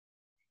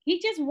 He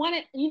just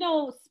wanted,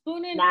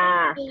 spooning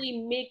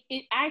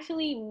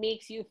actually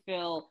makes you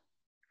feel,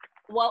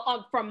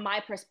 well, from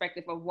my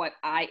perspective of what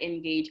I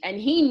engage. And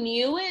he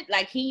knew it,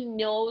 like he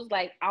knows,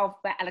 like I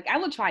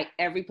would try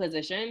every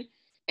position.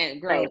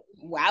 And girl,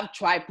 I've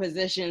tried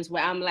positions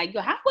where I'm like,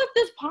 yo, how was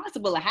this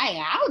possible? Like,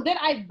 how did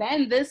I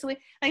bend this way?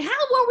 Like, how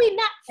were we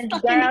not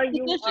stuck in this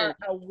position? You are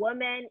a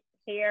woman,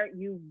 here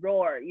you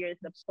roar. You're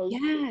supposed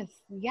to.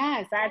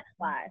 Yes. That's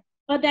why.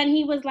 But then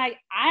he was like,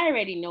 I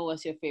already know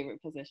what's your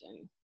favorite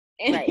position.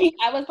 And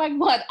I was like,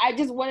 what? I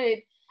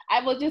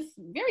was just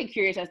very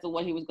curious as to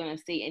what he was going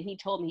to say. And he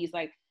told me, he's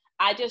like,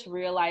 I just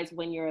realized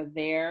when you're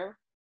there,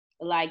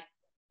 like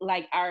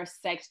our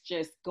sex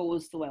just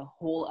goes to a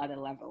whole other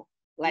level.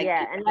 Like,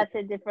 and that's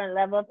a different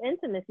level of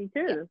intimacy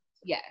too.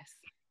 Yes.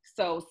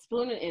 So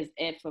spooning is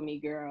it for me,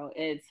 girl.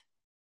 It's,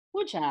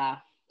 child.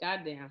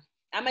 Goddamn.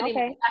 I'm gonna need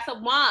a glass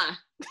of wine.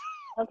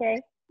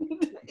 Okay.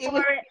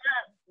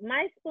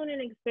 My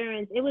spooning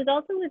experience, it was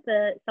also with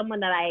someone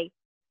that I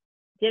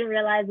didn't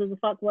realize was a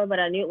fuckboy, but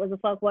I knew it was a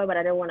fuckboy, but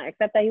I didn't want to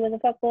accept that he was a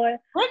fuckboy.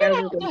 We're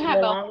gonna have to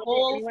have a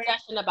whole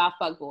session about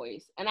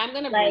fuckboys, and I'm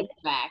gonna bring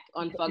it back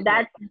on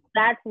fuckboys.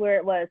 That's where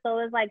it was. So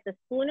it was like the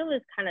spooning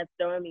was kind of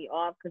throwing me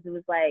off because it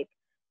was like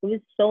it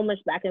was so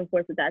much back and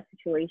forth with that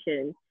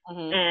situation,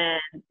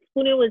 and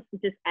spooning was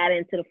just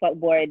adding to the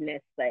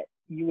fuckboyness that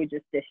you were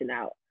just dishing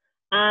out.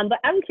 But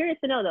I'm curious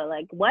to know though,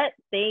 like what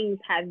things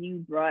have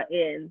you brought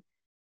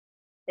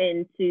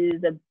into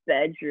the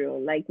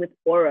bedroom, like with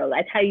oral,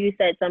 like how you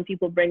said some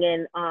people bring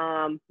in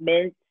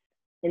mint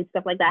and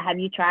stuff like that. Have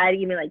you tried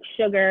even like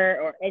sugar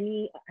or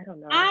any? I don't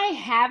know. I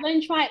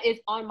haven't tried.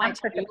 It's on my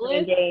to-do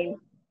list. It's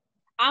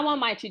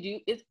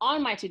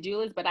on my to-do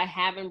list, but I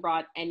haven't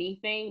brought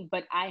anything.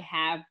 But I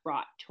have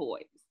brought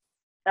toys.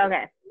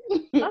 Okay.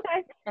 All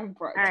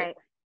right.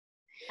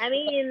 I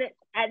mean,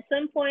 at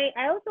some point,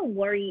 I also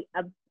worry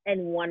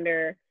and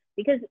wonder,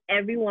 because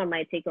everyone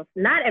might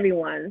not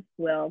everyone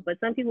will, but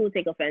some people will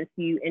take offense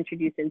to you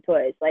introducing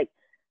toys. Like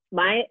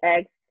my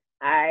ex,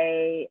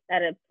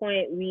 at a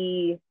point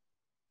we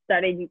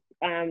started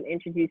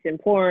introducing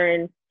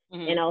porn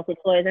and also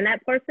toys. And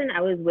that person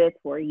I was with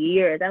for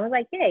years, I was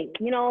like, hey,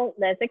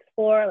 let's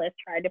explore, let's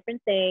try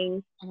different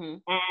things.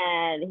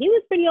 And he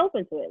was pretty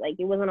open to it. Like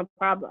it wasn't a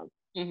problem.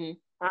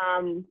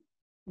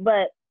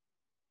 But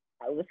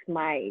with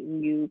my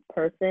new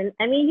person.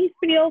 I mean, he's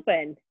pretty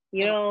open.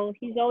 You know,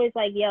 he's always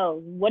like,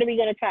 yo, what are we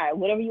going to try?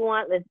 Whatever you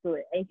want, let's do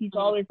it. And he's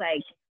always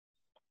like,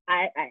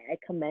 I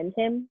commend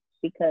him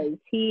because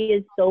he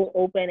is so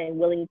open and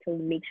willing to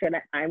make sure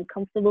that I'm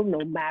comfortable no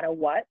matter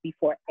what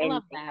before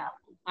anything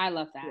happens. I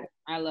love that.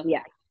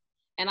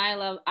 And I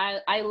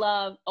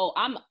love,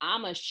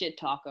 I'm a shit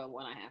talker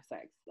when I have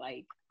sex.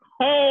 Like,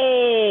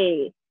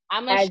 hey,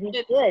 I'm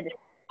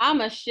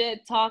a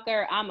shit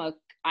talker.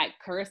 I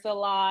curse a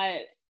lot.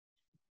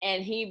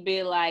 And he'd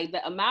be like,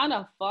 the amount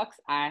of fucks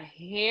I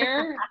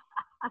hear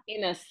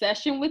in a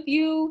session with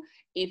you,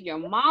 if your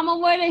mama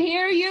were to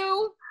hear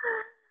you,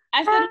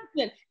 I said,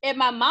 listen, if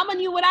my mama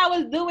knew what I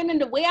was doing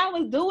and the way I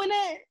was doing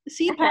it,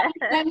 she probably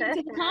sent me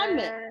to the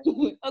convent.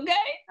 Okay?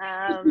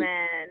 Oh,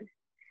 man.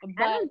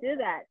 But, I don't do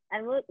that.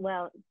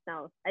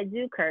 I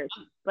do curse,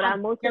 but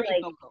I'm mostly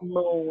like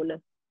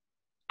moan.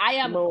 I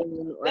am.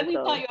 Let me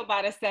tell you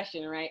about a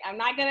session, right? I'm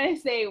not gonna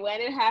say when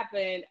it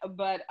happened,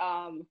 but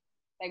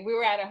like we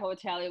were at a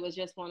hotel. It was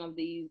just one of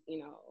these,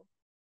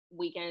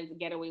 weekends,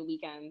 getaway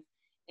weekends,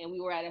 and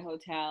we were at a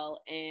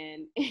hotel,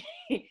 and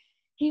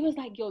he was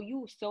like, "Yo,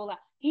 you so loud."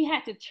 He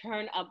had to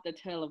turn up the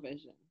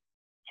television.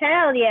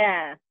 Hell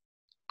yeah.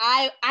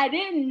 I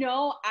didn't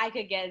know I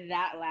could get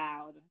that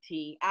loud,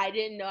 T. I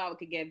didn't know I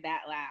could get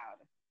that loud.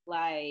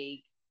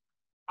 Like,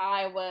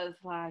 I was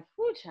like,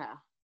 whoo, child.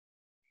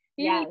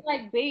 He was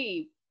like,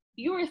 babe,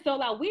 you were so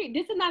loud.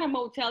 This is not a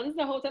motel. This is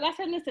a hotel. I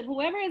said, listen,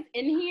 whoever is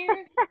in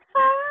here,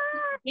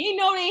 he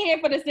know they here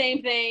for the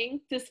same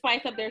thing, to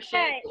spice up their shit.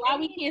 Right. Why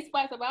we can't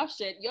spice up our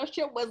shit? Your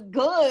shit was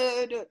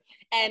good.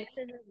 And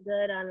this is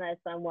good unless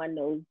someone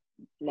knows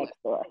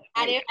next door.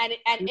 And it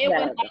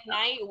was that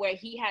night where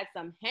he had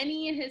some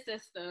Henny in his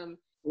system.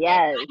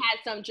 Yes. I had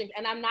some drinks,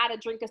 and I'm not a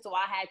drinker, so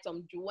I had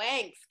some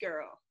drinks,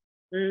 girl.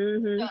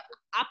 Mm-hmm. So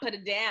I put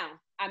it down.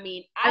 I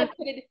mean, I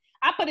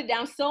put it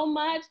down so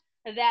much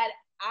that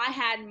I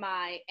had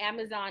my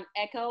Amazon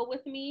Echo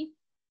with me,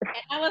 and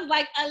I was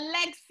like,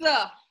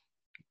 Alexa,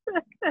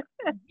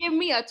 give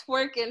me a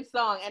twerking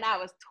song, and I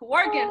was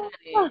twerking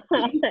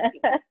on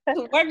it.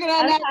 Twerking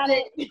on that.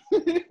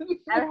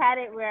 I've had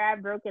it where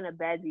I've broken a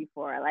bed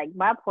before, like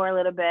my poor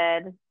little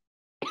bed.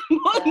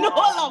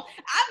 No,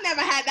 I've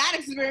never had that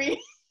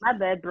experience. My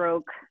bed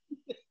broke.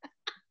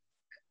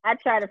 I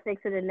tried to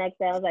fix it the next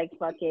day. I was like,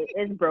 fuck it,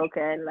 it's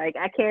broken. Like,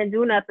 I can't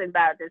do nothing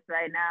about this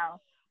right now.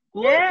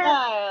 Ooh,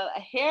 yeah.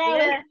 Here I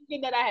was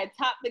thinking that I had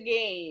topped the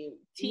game.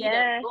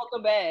 Broke a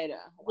bed.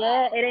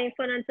 Wow. Yeah, it ain't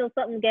fun until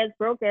something gets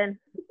broken.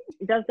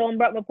 Just don't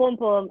break my pum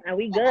pum and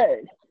we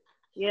good.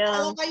 Yeah.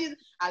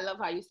 I love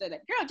how you said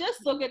that. Girl,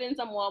 just soak it in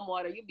some warm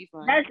water. You'll be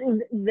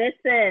fine.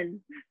 Listen.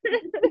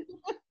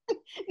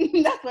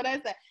 That's what I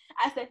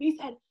said. He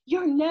said,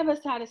 you're never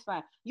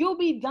satisfied. You'll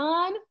be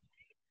done.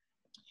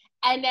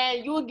 And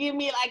then you'll give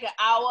me like an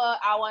hour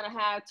and a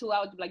half, 2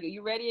 hours. Like, yo,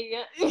 you ready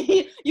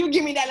again? You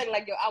give me that look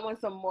like, yo, I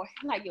want some more.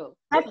 I'm like, yo,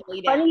 that's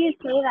funny you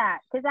say that.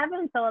 Because I've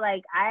been told,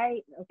 like,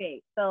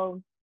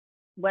 so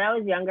when I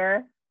was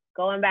younger,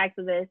 going back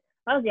to this,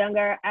 when I was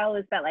younger, I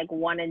always felt like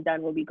one and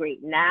done would be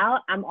great.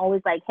 Now, I'm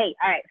always like, hey,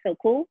 all right, so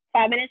cool,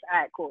 5 minutes?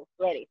 All right, cool,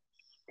 ready.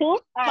 Cool?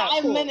 All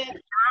right, 5 minutes.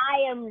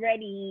 I am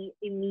ready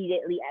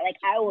immediately. Like,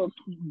 I will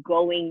keep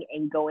going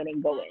and going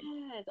and going.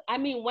 Yes. I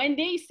mean, when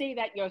they say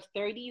that your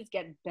 30s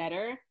get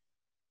better,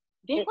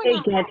 it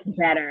gets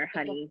better,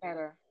 honey.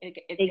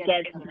 It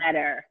gets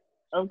better.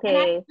 Okay. And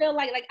I feel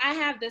like I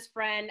have this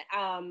friend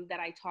that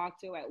I talk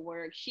to at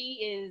work. She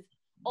is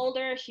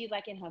older. She's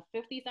like in her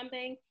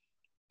 50-something.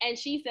 And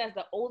she says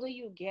the older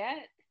you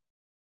get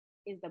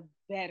is the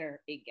better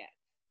it gets.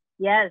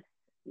 Yes.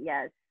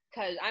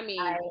 Because, I mean,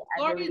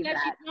 stories that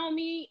she told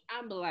me,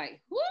 I'm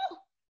like, whoo.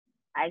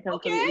 I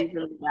completely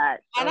believe that.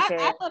 And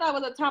I thought I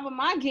was at the top of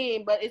my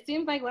game, but it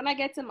seems like when I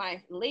get to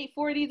my late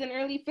 40s and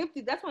early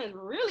 50s, that's when it's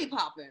really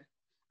popping.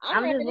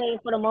 I'm just waiting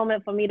for the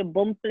moment for me to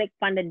boom flick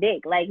on the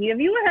dick. Like, have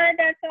you heard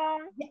that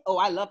song? Oh,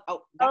 I love.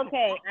 Oh.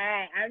 Okay, all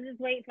right. I'm just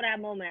waiting for that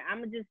moment. I'm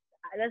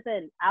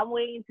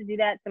waiting to do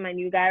that to my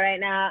new guy right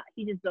now.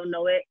 He just don't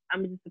know it.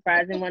 I'm just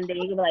surprise him one day.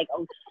 He'll be like,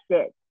 oh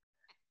shit,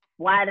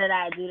 why did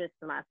I do this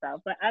to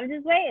myself? But I'm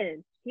just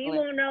waiting. He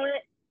won't know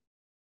it.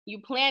 You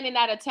planning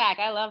that attack.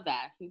 I love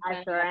that.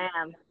 I sure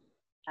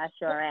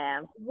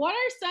am. What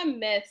are some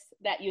myths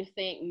that you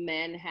think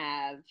men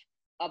have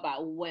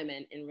about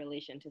women in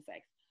relation to sex?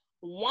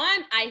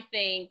 One, I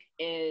think,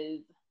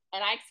 is,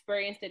 and I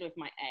experienced it with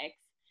my ex,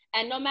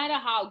 and no matter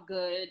how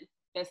good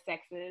the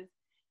sex is,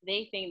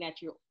 they think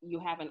that you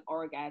have an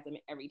orgasm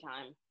every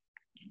time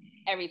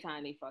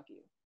they fuck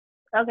you.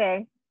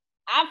 Okay.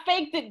 I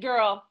faked it,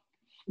 girl.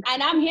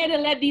 And I'm here to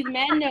let these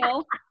men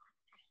know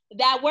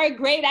that we're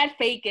great at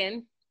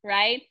faking,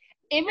 right?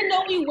 Even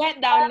though we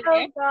went down there.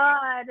 Oh,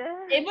 God.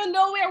 Even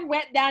though we're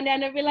wet down there,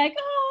 and they'll be like,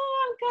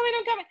 oh, I'm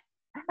coming.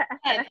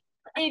 And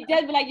it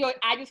does be like, yo,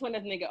 I just want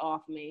this nigga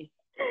off me.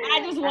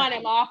 I just want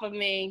him off of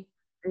me.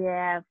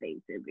 Yeah, I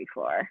faked it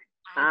before.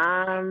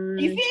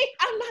 You see,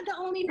 I'm not the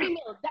only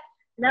female.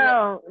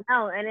 No,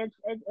 and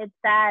it's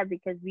sad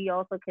because we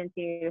also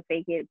continue to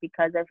fake it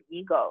because of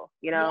ego,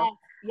 you know.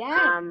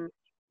 Yeah.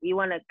 we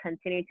want to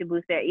continue to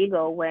boost their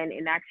ego when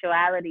in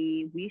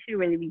actuality, we should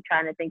really be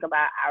trying to think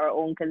about our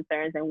own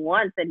concerns and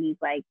wants. And he's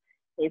like,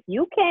 if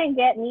you can't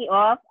get me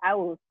off, I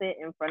will sit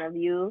in front of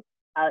you.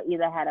 I'll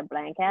either have a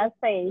blank ass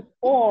face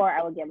or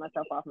I will get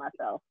myself off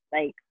myself.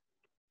 Like,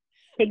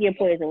 pick your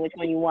poison, which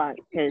one you want,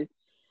 because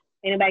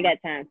anybody got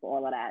time for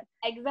all of that.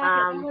 Exactly.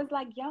 I was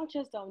like, y'all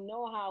just don't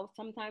know how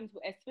sometimes,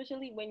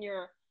 especially when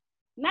you're,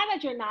 not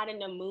that you're not in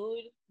the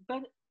mood,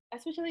 but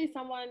especially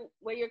someone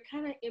where you're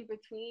kind of in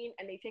between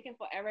and they taking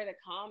forever to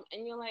come,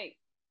 and you're like,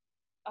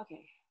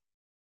 okay.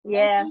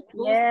 Yeah.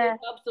 This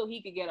up so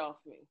he could get off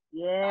me.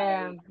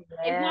 Yeah.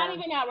 Like, it's not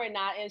even that we're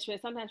not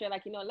interested. Sometimes you're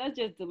like, let's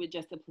just do it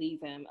just to please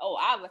him.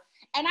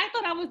 And I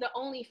thought I was the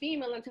only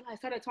female until I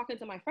started talking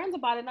to my friends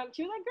about it. And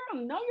she was like,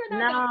 girl, no, you're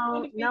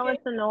not. No,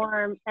 it's a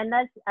norm. And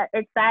that's,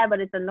 it's sad, but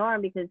it's a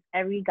norm because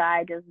every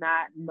guy does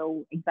not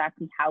know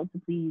exactly how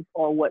to please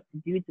or what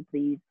to do to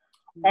please.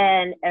 Mm-hmm.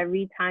 And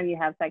every time you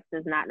have sex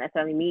does not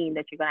necessarily mean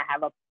that you're going to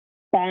have a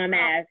bomb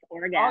ass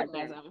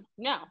orgasm.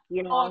 No.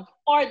 You know?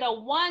 Or the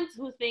ones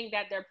who think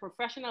that they're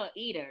professional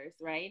eaters,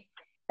 right?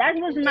 That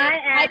was my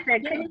answer.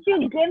 Couldn't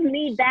you give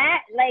me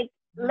that? Like,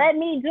 let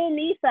me do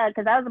Nisa.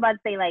 Because I was about to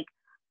say, like,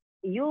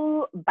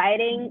 you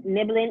biting,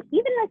 nibbling,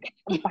 even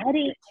like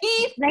biting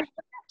teeth. Like,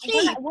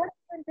 what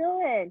are you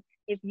doing?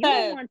 If you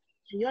don't want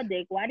teeth on your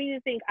dick, why do you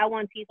think I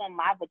want teeth on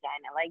my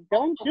vagina? Like,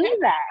 don't do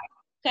that.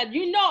 Because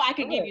I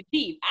could give you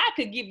teeth. I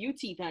could give you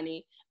teeth,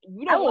 honey.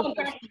 You don't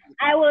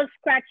I will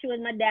scratch you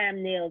with my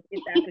damn nails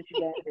if that's what you're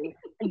going to do.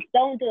 And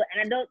don't do it.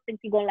 And I don't think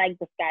you're going to like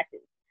the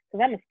scratches.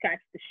 Because I'm going to scratch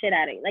the shit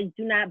out of you. Like,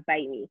 do not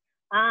bite me.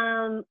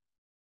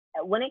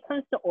 When it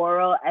comes to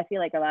oral, I feel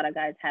like a lot of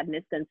guys have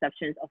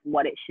misconceptions of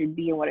what it should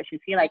be and what it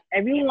should feel like.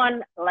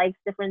 Everyone likes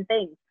different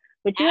things.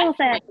 But you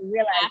also have to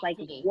realize, like,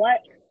 what?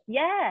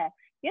 Yeah.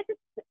 You have to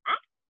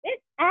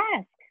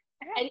ask.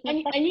 And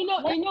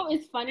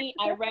it's funny.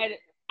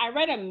 I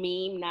read a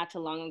meme not too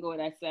long ago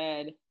that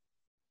said,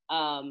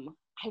 I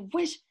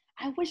wish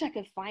I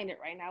could find it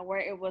right now,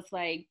 where it was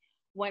like,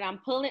 when I'm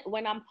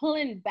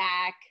pulling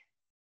back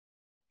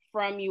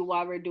from you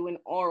while we're doing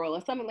oral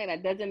or something like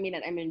that, doesn't mean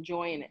that I'm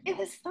enjoying it. It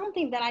was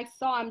something that I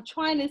saw. I'm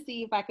trying to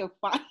see if I could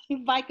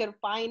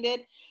find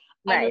it.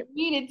 Right. I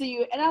read it to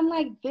you, and I'm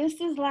like,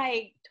 this is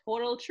like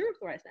total truth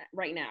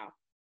right now.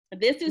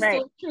 This is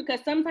so true,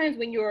 because sometimes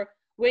when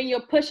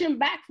you're pushing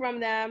back from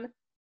them,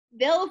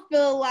 they'll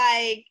feel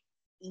like,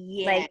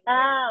 that's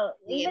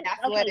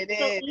what it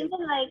is. Even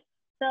like,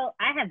 so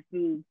I have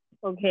boobs.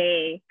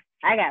 Okay,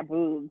 I got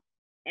boobs,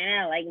 and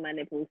I like my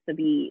nipples to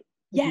be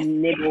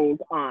nibbled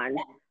on.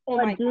 Oh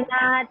but do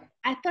not.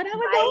 I thought I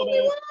was the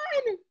only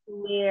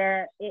one.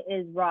 Where it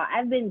is raw.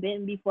 I've been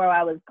bitten before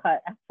I was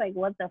cut. I was like,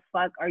 what the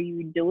fuck are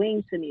you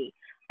doing to me?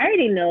 I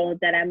already know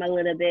that I'm a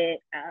little bit,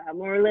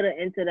 more a little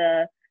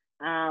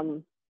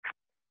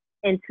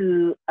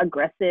into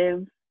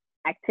aggressive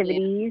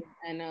activities.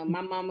 Yeah, I know.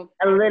 My mama.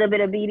 A little bit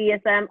of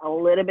BDSM, a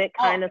little bit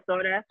kind of,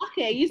 sort of.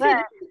 Okay, you see,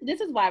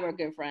 this is why we're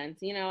good friends.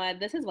 You know what?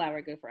 This is why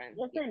we're good friends.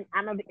 Listen,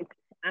 I'm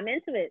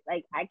into it.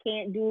 Like, I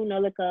can't do no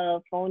like a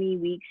phony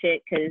weak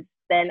shit, because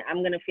then I'm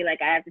going to feel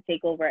like I have to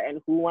take over,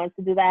 and who wants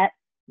to do that?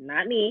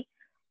 Not me.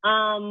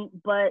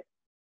 But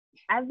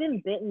I've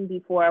been bitten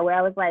before where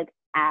I was like,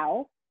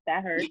 ow,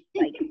 that hurts.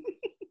 Like,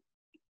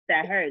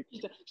 that hurts.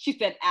 She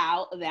said,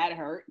 ow, that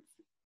hurts.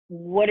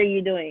 What are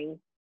you doing?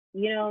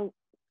 You know,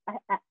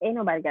 I ain't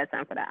nobody got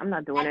time for that. I'm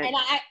not doing it.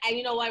 And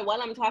you know what?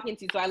 While I'm talking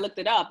to you, so I looked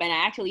it up, and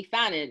I actually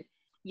found it.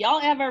 Y'all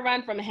ever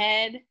run from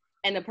head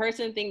and the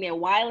person think they're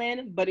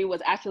whiling, but it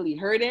was actually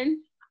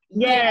hurting?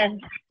 Yes.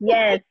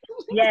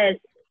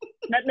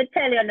 Let me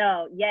tell you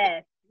now,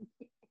 yes.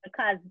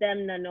 Because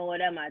them don't know what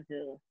them I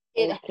do.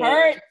 It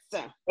hurts.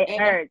 It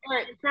hurts.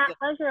 It's not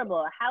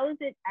pleasurable. How is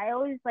it? I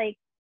always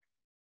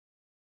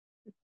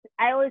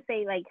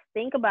say, like,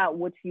 think about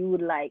what you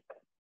would like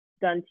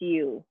done to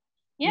you.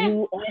 Yeah.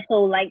 You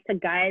also like to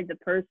guide the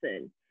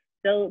person.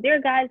 So there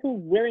are guys who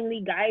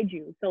willingly guide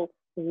you. So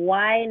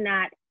why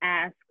not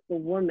ask the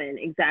woman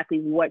exactly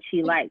what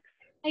she likes?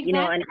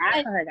 Exactly. And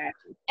ask her that.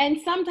 And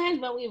sometimes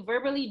when we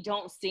verbally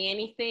don't say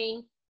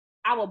anything,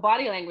 our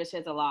body language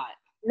says a lot.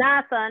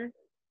 Nah, son.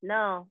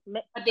 No.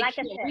 Like I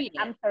said,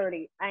 I'm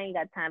 30. I ain't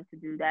got time to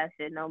do that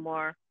shit no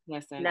more.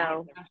 Listen.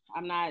 No.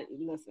 I'm not.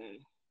 Listen.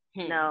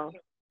 No.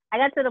 I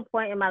got to the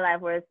point in my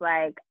life where it's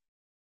like,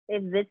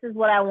 if this is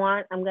what I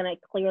want, I'm going to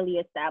clearly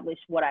establish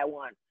what I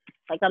want.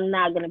 Like, I'm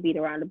not going to beat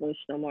around the bush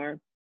no more.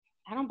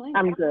 I don't blame you.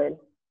 I'm good.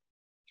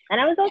 And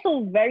I was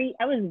also very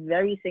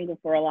single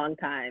for a long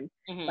time.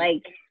 Mm-hmm.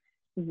 Like,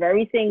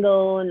 very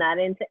single, not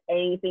into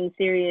anything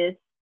serious,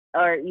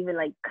 or even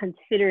like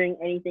considering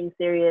anything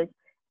serious.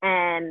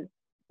 And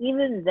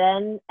even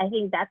then, I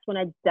think that's when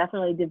I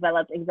definitely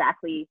developed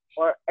exactly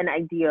or an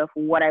idea of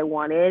what I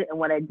wanted and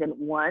what I didn't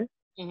want.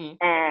 Mm-hmm.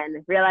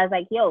 And realized,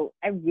 like, yo,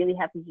 I really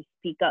have to just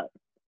speak up.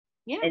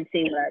 Yeah. And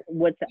say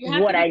what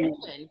I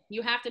need.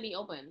 You have to be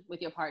open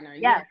with your partner.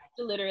 You have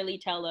to literally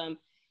tell them,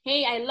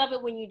 hey, I love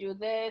it when you do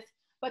this,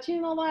 but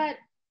you know what?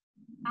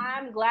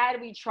 I'm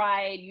glad we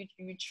tried. You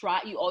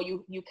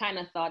kind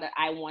of thought that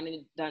I wanted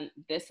it done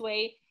this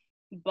way,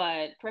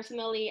 but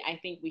personally, I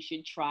think we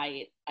should try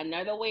it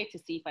another way to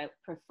see if I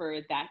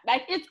prefer that.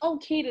 Like, it's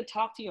okay to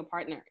talk to your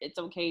partner. It's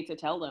okay to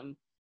tell them,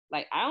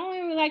 like, I don't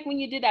really like when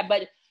you did that,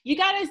 but you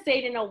gotta say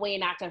it in a way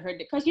not to hurt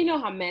it, because you know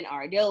how men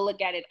are. They'll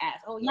look at it as,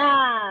 oh yeah.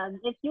 Nah,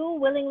 if you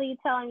willingly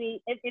telling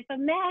me, if a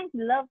man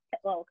loves,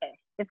 well, okay,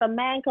 if a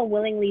man can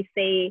willingly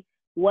say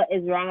what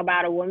is wrong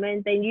about a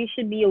woman, then you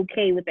should be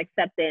okay with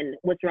accepting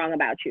what's wrong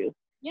about you.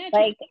 Yeah,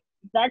 like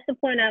that's the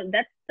point.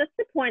 That's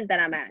the point that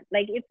I'm at.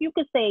 Like, if you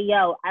could say,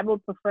 yo, I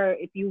would prefer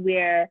if you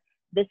wear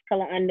this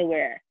color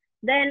underwear,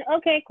 then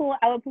okay, cool.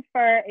 I would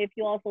prefer if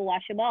you also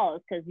wash your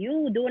balls, because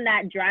you doing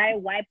that dry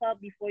wipe up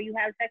before you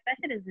have sex, that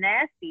shit is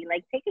nasty.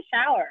 Like, take a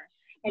shower.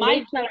 And my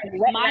they smell like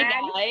wet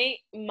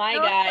my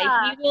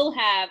guy, he will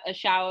have a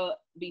shower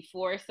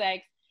before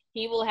sex.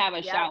 He will have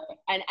a shower,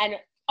 and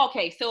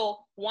okay, so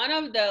one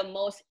of the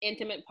most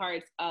intimate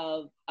parts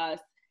of us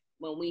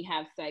when we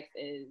have sex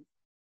is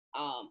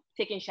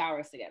taking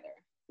showers together.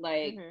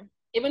 Like,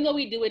 even though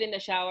we do it in the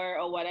shower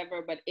or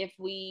whatever, but if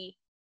we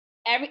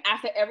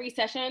after every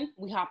session,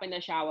 we hop in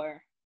the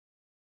shower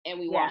and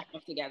we wash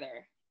off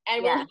together.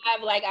 And we'll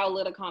have like our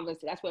little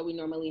conversation. That's where we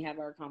normally have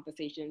our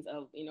conversations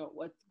of, you know,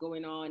 what's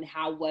going on,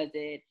 how was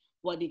it,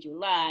 what did you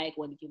like,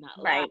 what did you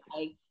not like.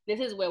 This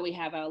is where we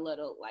have our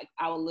little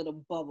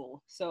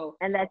bubble. So,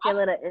 and that's your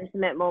little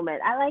intimate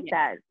moment. I like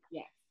that.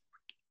 Yes,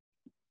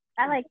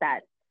 I like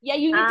that. Yeah,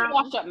 you need to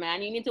wash up,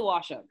 man. You need to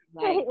wash up.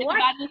 Like,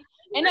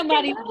 ain't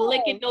nobody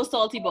licking those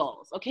salty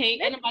balls, okay?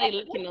 Ain't nobody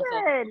licking those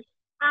salty balls.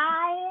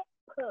 I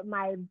put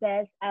my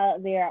best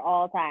out there at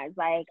all times.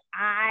 Like,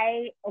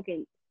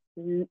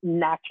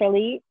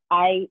 naturally,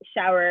 I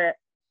shower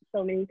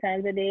so many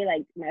times a day.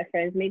 Like, my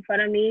friends make fun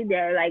of me.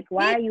 They're like,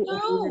 why are you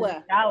always in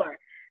the shower?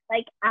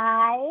 Like,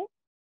 I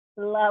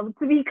love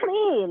to be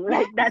clean.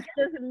 Like, that's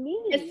just me.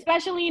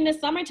 Especially in the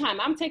summertime.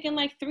 I'm taking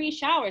like 3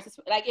 showers.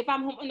 Like, if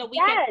I'm home on the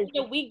weekend,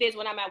 the weekdays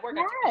when I'm at work,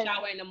 I take a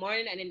shower in the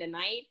morning and in the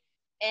night.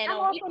 And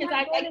on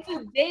weekends,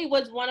 today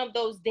was one of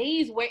those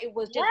days where it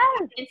was just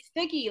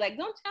sticky. Like,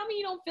 don't tell me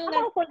you don't feel that.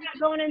 I'm also not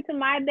going into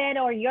my bed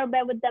or your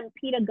bed with them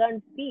Peter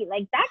Gun's feet.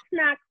 Like, that's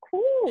not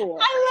cool.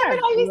 I love it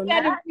how you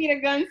said it, Peter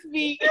Gun's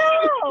feet.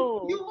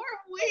 No. You are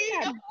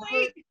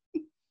way.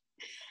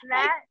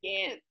 I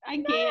can't.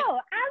 No,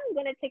 I'm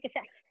gonna take a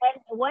shower.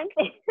 And one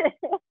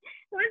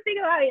thing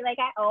about it, like,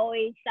 I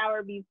always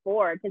shower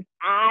before, because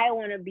I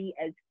want to be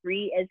as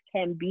free as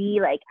can be.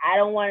 Like, I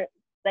don't want,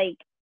 like,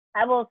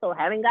 I've also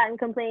haven't gotten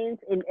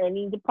complaints in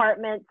any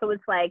department, so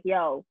it's like,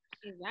 yo,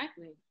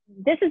 exactly,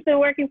 this has been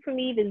working for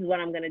me. This is what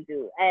I'm gonna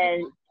do.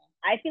 And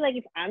I feel like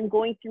if I'm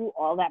going through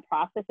all that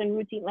process and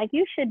routine, like,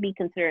 you should be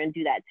considered and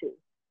do that too.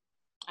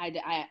 I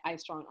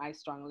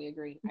strongly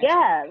agree.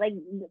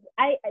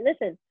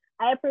 Listen.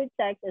 I approach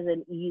sex as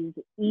an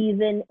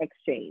even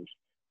exchange.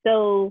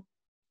 So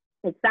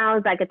it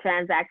sounds like a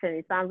transaction.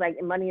 It sounds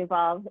like money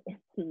involved.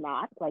 It's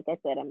not. Like I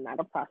said, I'm not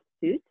a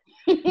prostitute.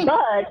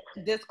 But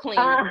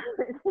disclaimer.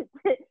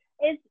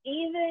 It's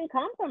even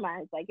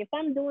compromise. Like, if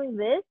I'm doing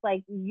this,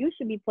 like, you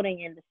should be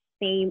putting in the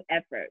same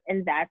effort.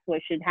 And that's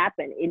what should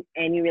happen in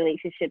any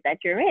relationship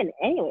that you're in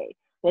anyway,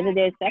 whether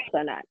there's sex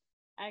or not.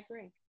 I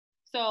agree.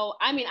 So,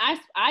 I mean,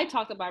 I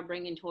talked about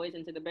bringing toys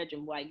into the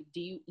bedroom. Like,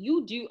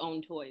 you do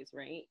own toys,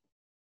 right?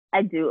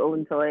 I do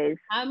own toys.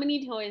 How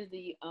many toys do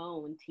you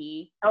own,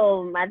 T?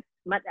 Oh,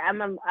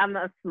 I'm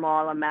a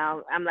small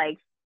amount. I'm like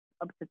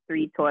up to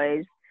 3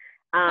 toys.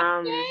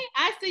 Okay.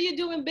 I see you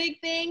doing big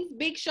things,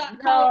 big shot.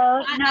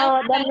 No,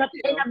 they're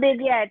not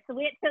big yet. So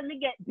wait till we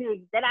get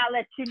big, then I'll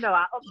let you know.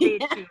 I'll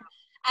update you.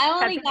 I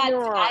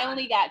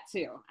only got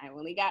two.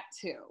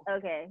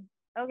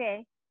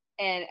 Okay.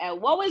 And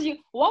what was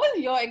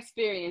your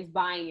experience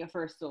buying your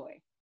first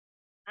toy?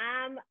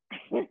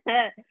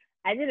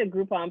 I did a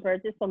Groupon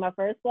purchase for my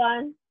first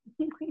one.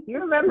 You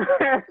remember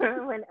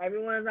when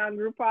everyone was on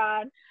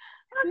Groupon?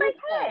 I was like,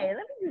 hey,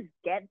 let me just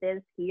get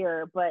this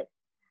here. But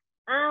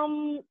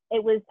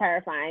it was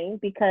terrifying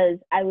because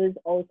I was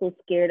also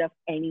scared of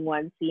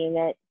anyone seeing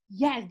it.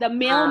 Yes, the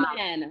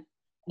mailman.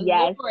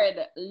 Yes.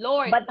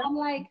 Lord. But I'm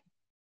like,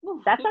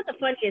 that's not the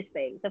funniest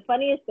thing. The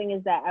funniest thing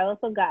is that I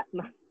also got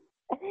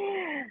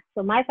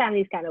so my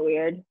family's kind of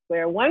weird,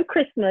 where one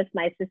Christmas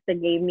my sister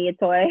gave me a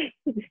toy.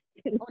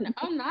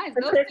 Oh, nice.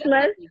 For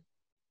Christmas.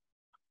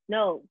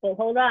 No, but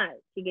hold on.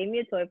 She gave me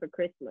a toy for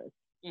Christmas.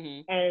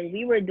 And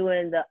we were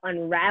doing the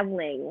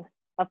unraveling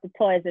of the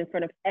toys in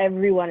front of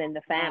everyone in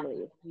the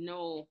family.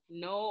 No.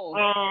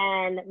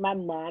 And my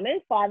mom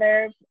and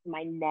father,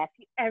 my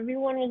nephew,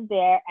 everyone was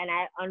there, and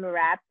I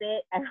unwrapped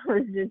it, and I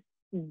was just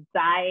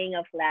dying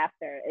of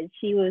laughter. And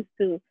she was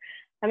too.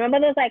 And my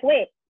mother was like,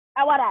 wait,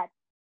 I want that.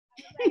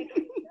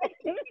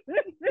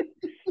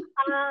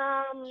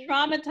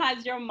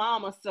 Traumatize your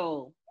mama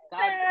soul.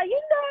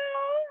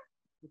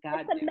 It's a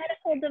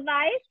medical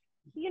device,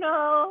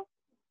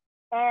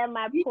 and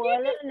my poor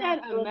little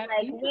nephew was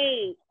like,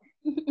 wait,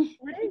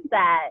 what is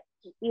that?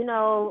 you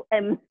know,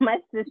 and my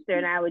sister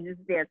and I were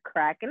just there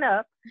cracking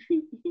up,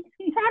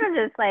 trying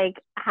to just like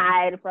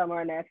hide from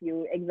our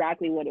nephew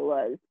exactly what it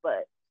was.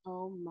 But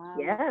oh my.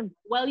 yeah.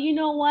 Well, you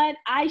know what?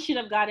 I should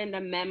have gotten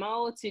the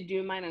memo to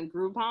do mine on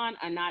Groupon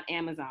and not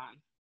Amazon.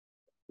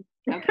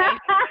 Okay.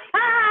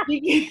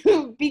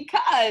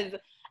 Because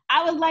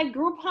I was like,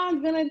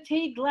 Groupon's gonna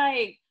take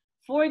like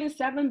 4 to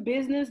 7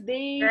 business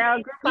days.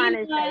 Girl,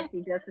 Groupon is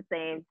actually just the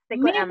same. Stick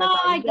with Meanwhile,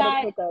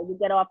 Amazon. You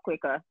get off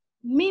quicker.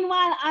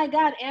 Meanwhile, I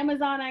got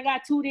Amazon. I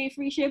got 2-day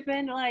free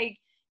shipping. Like,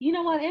 you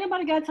know what?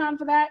 Anybody got time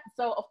for that?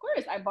 So of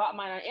course I bought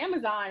mine on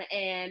Amazon,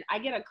 and I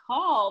get a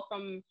call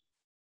from.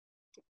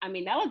 I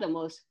mean, that was the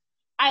most.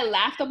 I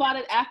laughed about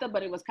it after,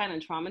 but it was kind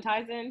of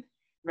traumatizing.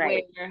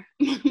 Right. Where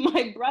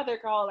my brother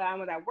called and I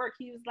was at work.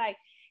 He was like,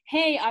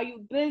 "Hey, are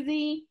you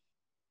busy?"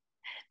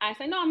 I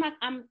said, "No, I'm not.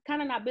 I'm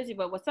kind of not busy,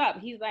 but what's up?"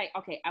 He's like,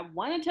 "Okay, I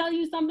want to tell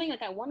you something.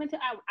 Like, I don't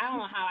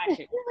know how I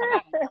should come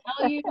out and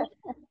tell you,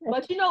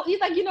 but you know,"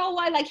 he's like, "You know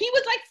what?" Like, he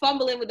was like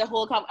fumbling with the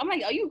whole call. I'm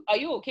like, Are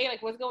you okay?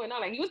 Like, what's going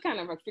on?" Like, he was kind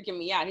of like freaking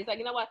me out. He's like,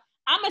 "You know what?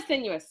 I'm gonna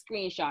send you a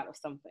screenshot of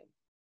something."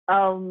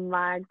 Oh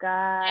my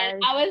God.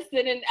 And I was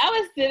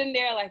sitting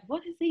there like,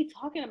 what is he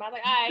talking about?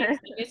 Like, all right,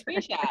 send me a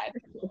screenshot.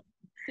 So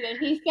then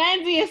he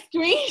sends me a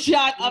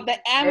screenshot of the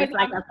Amazon it's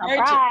like a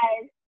purchase.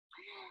 surprise.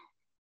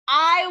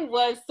 I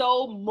was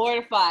so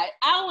mortified.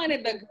 I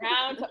wanted the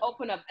ground to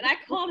open up. And I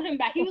called him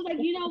back. He was like,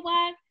 you know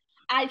what?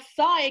 I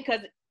saw it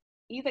because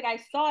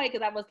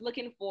I was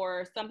looking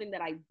for something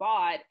that I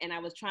bought and I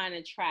was trying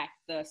to track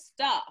the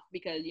stuff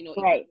because, you know,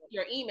 right.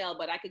 your email,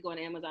 but I could go on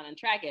Amazon and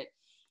track it.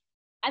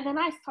 And then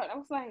I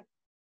was like,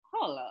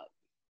 hold up.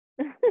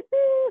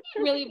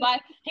 Really buy?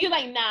 He was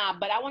like, nah,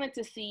 but I wanted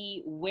to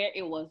see where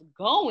it was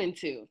going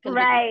to.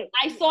 Right.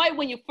 I saw it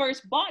when you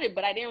first bought it,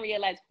 but I didn't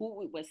realize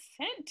who it was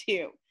sent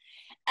to.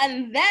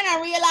 And then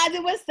I realized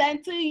it was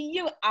sent to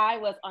you. I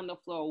was on the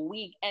floor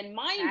weak. And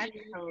mind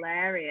you,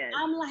 hilarious.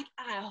 I'm like,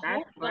 I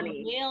hope the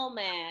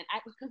mailman,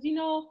 because you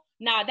know,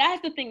 now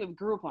that's the thing with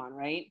Groupon,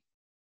 right?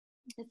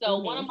 So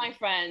one of my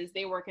friends,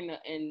 they work in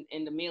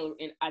the mail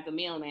as a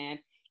mailman,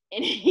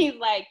 and he's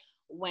like,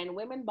 when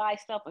women buy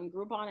stuff on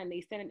Groupon and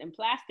they send it in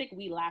plastic,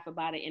 we laugh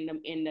about it in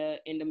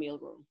the mail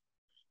room.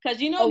 Because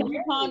you know,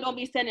 Groupon don't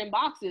be sending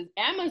boxes.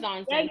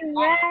 Amazon sends boxes.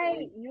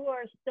 Right. You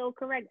are so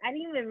correct. I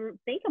didn't even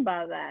think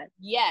about that.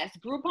 Yes,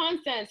 Groupon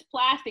sends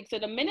plastic. So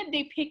the minute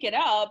they pick it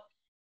up,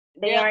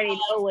 they already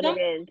know what it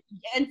is.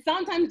 And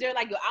sometimes they're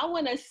like, I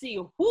want to see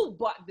who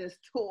bought this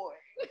toy.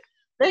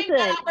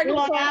 Listen,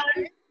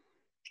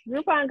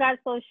 Groupon got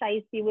so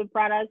shicey with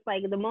products.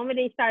 Like the moment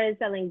they started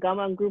selling gum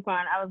on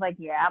Groupon, I was like,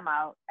 yeah, I'm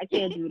out. I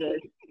can't do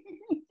this.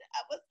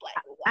 I was like,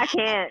 wow. I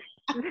can't.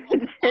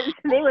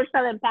 They were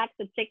selling packs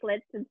of chiclets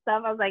and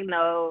stuff. I was like,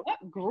 no.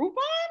 What, Groupon?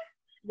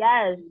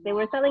 Yes, they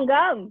were selling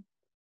gum.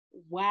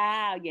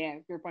 Wow, yeah,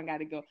 Groupon got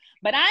to go.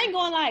 But I ain't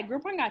gonna lie,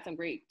 Groupon got some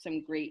great,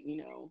 you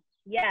know.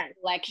 Yes,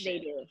 selection. They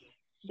do.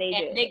 They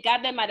do. They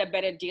got them at a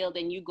better deal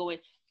than you going.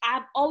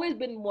 I've always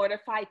been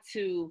mortified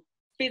to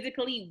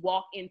physically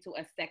walk into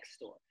a sex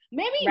store.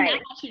 Maybe now I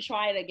should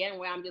try it again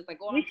where I'm just like,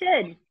 oh, we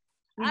should.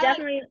 You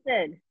definitely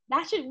should.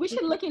 We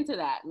should look into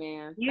that,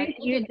 man.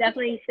 You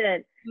definitely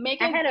should.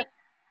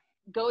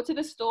 Go to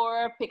the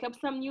store, pick up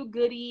some new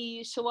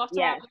goodies, show off to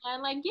our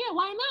man. Like, yeah,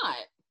 why not?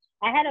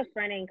 I had a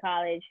friend in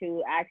college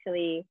who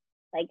actually,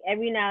 like,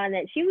 every now and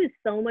then, she was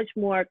so much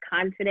more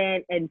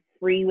confident and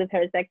free with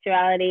her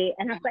sexuality.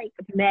 And I was like,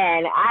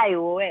 man, I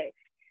wish.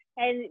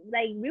 And,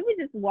 like, we would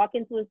just walk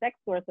into a sex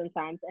store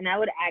sometimes, and I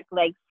would act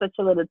like such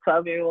a little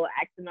 12-year-old,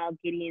 acting all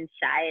giddy and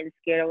shy and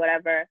scared or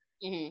whatever.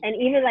 Mm-hmm. And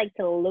even, like,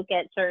 to look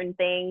at certain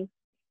things.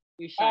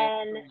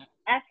 And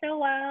after a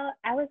while,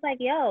 I was like,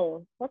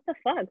 yo, what the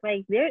fuck?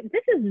 Like, this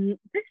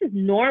is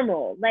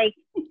normal. Like,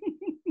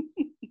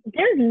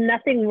 there's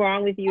nothing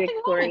wrong with you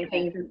exploring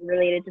things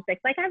related to sex.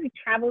 Like, I've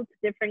traveled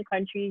to different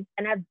countries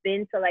and I've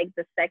been to like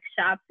the sex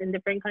shops in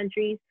different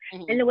countries.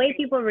 Mm-hmm. And the way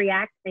people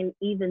react and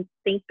even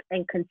think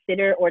and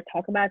consider or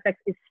talk about sex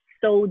is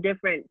so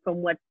different from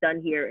what's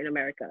done here in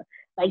America.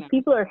 Like,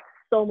 people are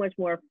so much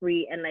more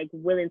free and like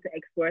willing to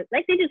explore.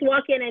 Like, they just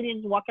walk in and they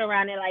just walk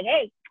around and like,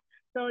 hey,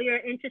 so you're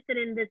interested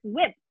in this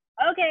whip?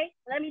 Okay,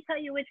 let me tell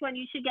you which one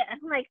you should get.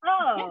 I'm like,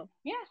 oh,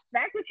 yeah,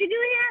 that's what you do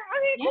here?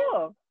 Okay,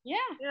 cool.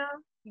 Yeah.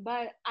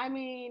 But I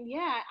mean,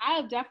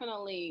 I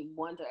definitely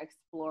want to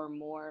explore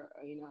more,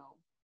 you know,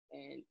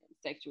 and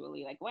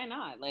sexually. Like, why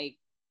not? Like,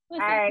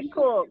 listen, all right,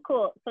 cool.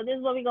 So this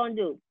is what we're gonna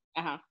do.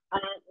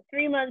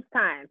 3 months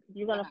time,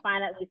 you're gonna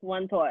find at least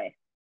one toy.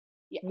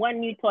 Yeah. One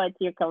new toy to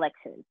your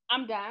collection.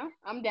 I'm down.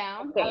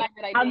 Okay. I like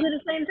that idea. I'll do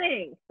the same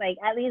thing. Like,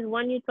 at least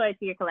one new toy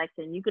to your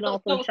collection. You can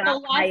also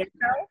shop by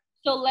yourself.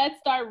 So let's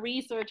start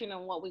researching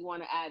on what we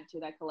want to add to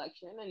that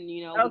collection. And,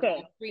 you know,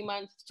 3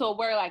 months. So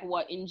we're like,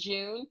 what, in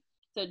June?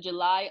 So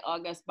July,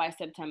 August, by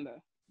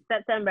September.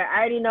 I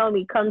already know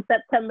me. Come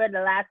September,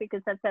 the last week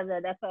of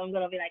September, that's what I'm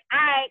going to be like, all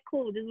right,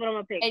 cool. This is what I'm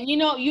going to pick. And you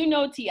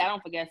know, T, I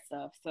don't forget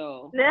stuff.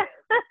 So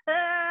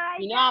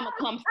You know I'm gonna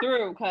come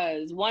through,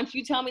 because once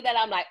you tell me that,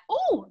 I'm like,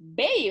 oh,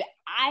 babe,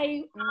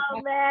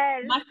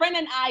 my friend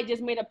and I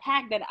just made a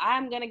pact that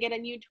I'm gonna get a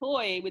new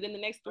toy within the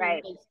next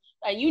 3 weeks,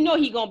 and you know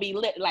he gonna be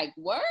lit. Like,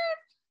 word,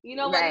 you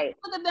know what? Let's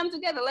look at them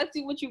together. Let's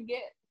see what you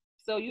get.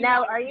 So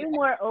now, are you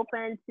more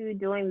open to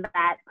doing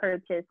that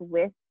purchase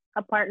with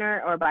a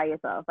partner or by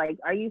yourself? Like,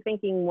 are you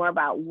thinking more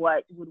about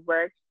what would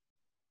work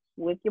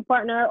with your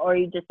partner, or are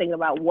you just thinking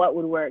about what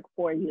would work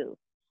for you?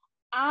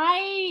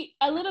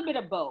 A little bit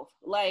of both.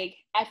 Like,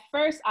 at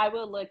first I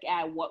would look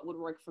at what would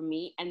work for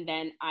me, and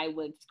then I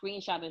would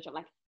screenshot and show,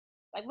 like,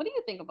 what do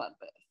you think about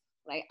this?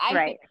 Like, I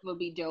think it would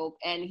be dope.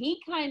 And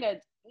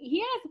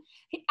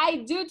I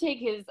do take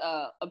his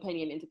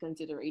opinion into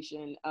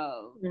consideration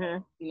of,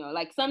 you know,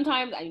 like,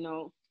 sometimes I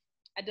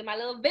do my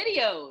little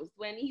videos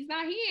when he's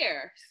not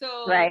here.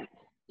 So,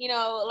 you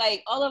know,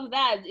 like, all of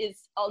that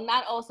is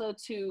not also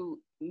to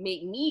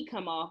make me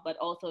come off, but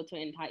also to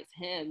entice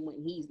him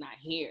when he's not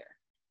here.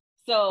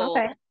 So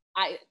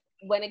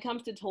when it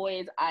comes to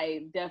toys,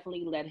 I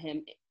definitely let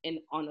him in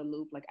on the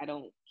loop. Like, I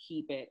don't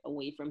keep it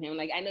away from him.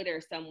 Like, I know there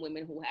are some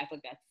women who have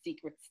like that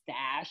secret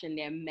stash and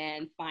their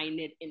men find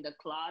it in the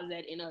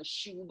closet, in a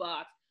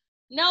shoebox.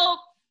 Nope.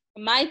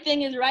 My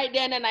thing is right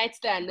there in the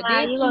nightstand. The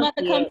day my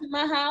mother comes to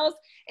my house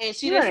and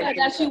she decides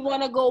that she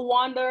want to go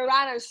wander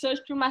around and search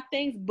through my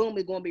things, boom,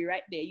 it's going to be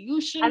right there. You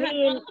shouldn't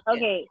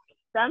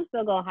so I'm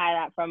still going to hide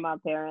that from my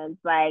parents.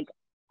 Like,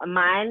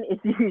 mine is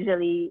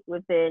usually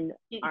within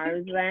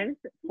arm's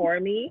length for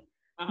me,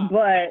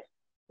 but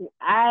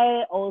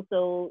I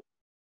also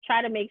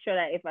try to make sure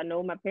that if I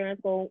know my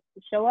parents will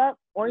show up,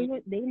 or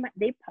even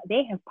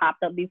they have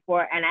popped up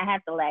before, and I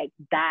have to like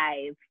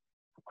dive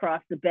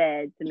across the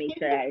bed to make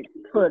sure I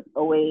put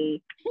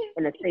away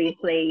in a safe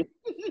place.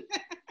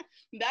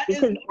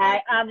 Because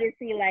I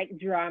obviously like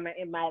drama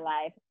in my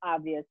life,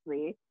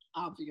 obviously.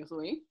 But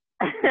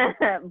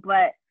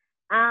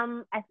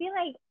I feel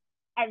like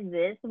at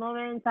this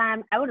moment in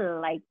time, I would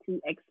like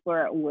to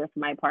explore it with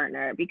my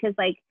partner, because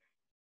like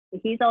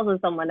he's also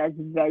someone that's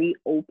very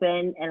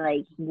open and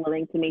like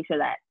willing to make sure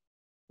that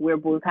we're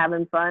both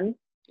having fun.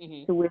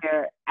 To where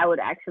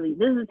this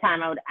is the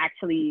time I would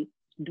actually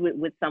do it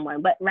with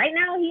someone. But right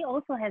now, he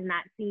also has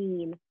not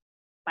seen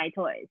my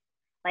toys.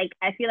 Like,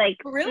 I feel like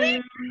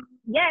really,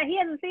 yeah, he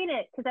hasn't seen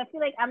it, because I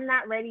feel like I'm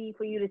not ready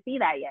for you to see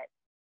that yet.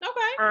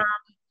 Okay.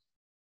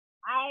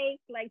 I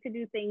like to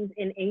do things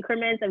in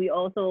increments, and we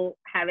also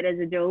have it as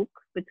a joke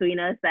between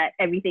us that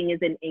everything is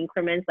in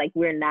increments. Like,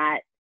 we're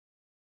not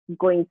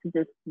going to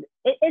just,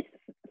 it's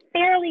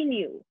fairly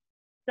new.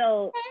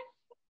 So,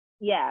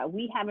 yeah,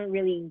 we haven't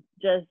really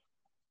just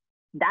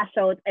dashed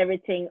out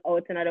everything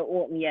out another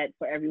open yet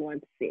for everyone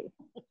to see.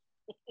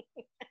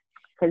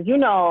 Because, you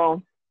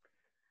know,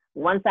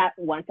 once I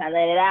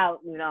let it out,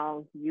 you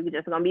know, you're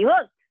just going to be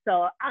hooked.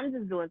 So I'm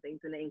just doing things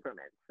in the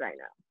increments right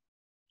now.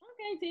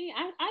 Okay, see,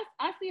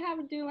 I see how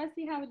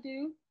it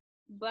do.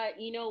 But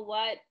you know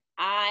what?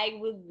 I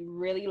would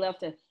really love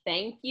to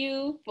thank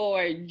you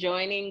for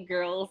joining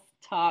Girls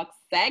Talk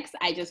Sex.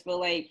 I just feel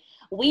like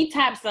we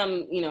tap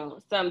some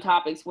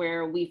topics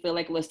where we feel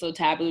like it was so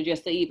taboo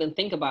just to even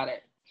think about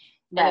it.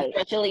 And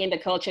especially in the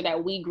culture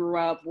that we grew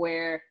up,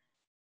 where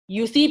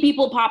you see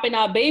people popping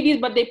out babies,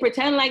 but they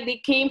pretend like they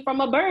came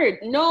from a bird.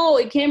 No,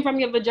 it came from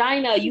your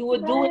vagina. You were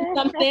doing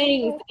some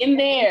things in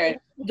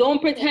there. Don't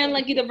pretend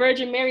like you're the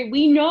Virgin Mary.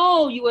 We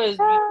know you was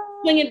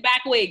swinging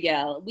back way,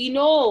 gal. We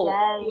know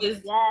you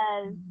was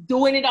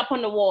doing it up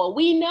on the wall.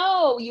 We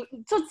know you.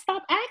 So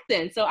stop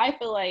acting. So I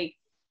feel like,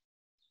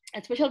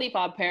 especially for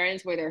our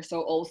parents, where they're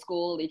so old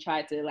school, they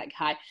try to like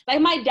hide.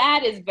 Like, my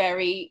dad is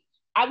very,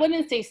 I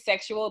wouldn't say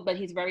sexual, but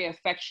he's very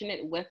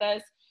affectionate with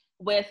us.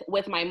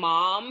 With my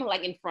mom,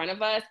 like in front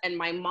of us, and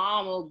my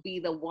mom will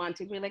be the one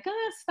to be like,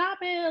 oh, stop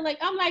it. Like,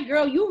 I'm like,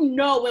 girl, you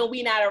know, when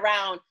we not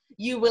around,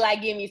 you will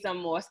like give me some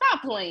more.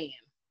 Stop playing.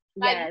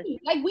 Like,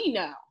 we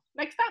know.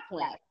 Like, stop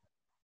playing.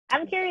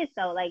 I'm curious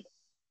though, like,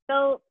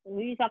 so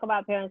when you talk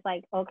about parents,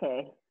 like,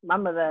 okay, my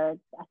mother,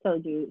 I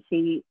told you,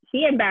 she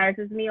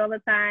embarrasses me all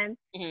the time.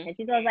 And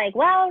she goes like,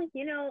 well,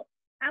 you know,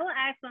 I will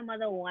ask my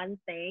mother one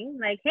thing,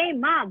 like, hey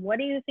mom, what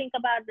do you think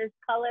about this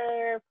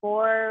color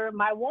for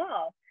my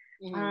wall?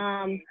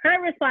 Her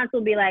response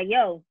will be like,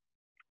 yo,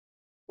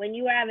 when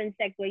you were having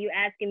sex, were you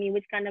asking me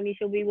which condom you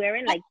should be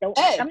wearing? Like, don't.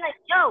 I'm like,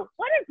 yo,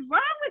 what is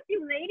wrong with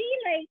you, lady?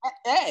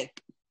 Like,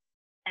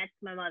 that's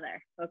my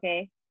mother,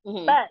 okay?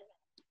 But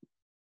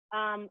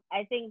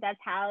I think that's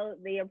how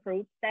they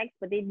approach sex,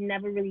 but they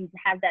never really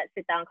have that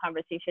sit down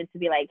conversation to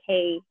be like,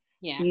 hey,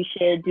 you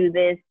should do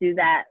this, do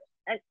that.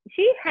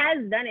 She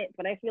has done it,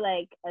 but I feel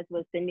like as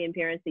with Indian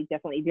parents, they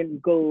definitely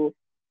didn't go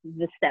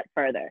the step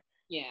further.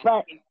 Yeah.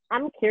 But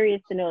I'm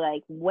curious to know,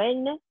 like,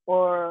 when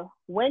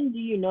do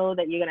you know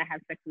that you're gonna have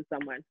sex with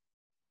someone?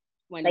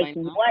 Like,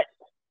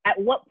 at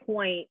what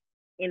point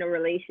in a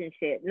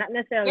relationship, not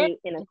necessarily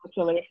in a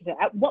sexual relationship,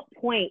 at what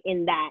point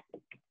in that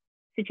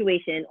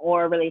situation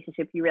or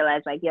relationship you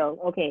realize, like, yo,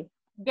 okay.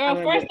 Girl,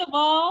 first of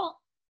all,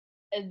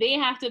 they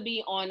have to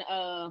be on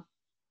a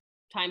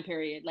time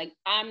period. Like,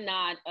 I'm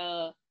not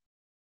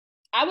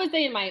I would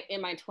say in my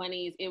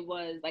 20s, it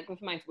was like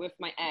with my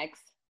ex,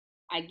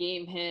 I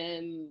gave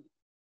him,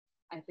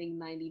 I think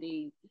 90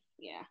 days.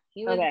 Yeah,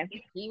 he was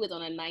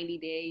on a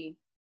 90-day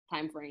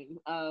time frame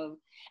of,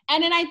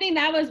 and then I think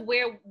that was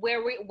where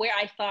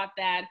I thought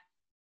that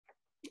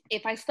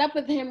if I slept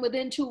with him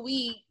within 2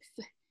 weeks,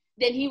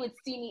 then he would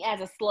see me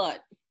as a slut.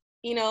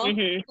 You know,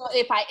 so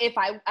if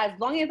I, as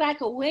long as I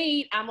could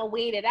wait, I'm gonna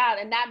wait it out.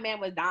 And that man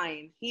was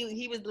dying.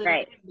 He was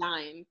literally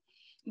dying.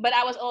 But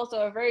I was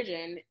also a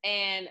virgin,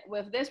 and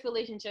with this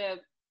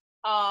relationship,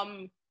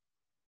 nah.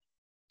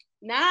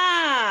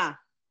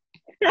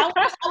 I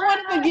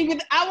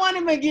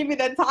wanted to give you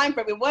the time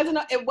frame. It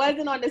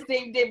wasn't on the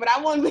same day, but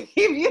I wanted to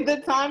give you the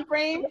time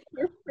frame.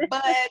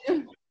 But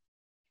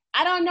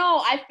I don't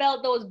know. I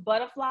felt those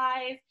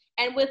butterflies,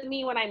 and with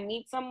me, when I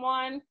meet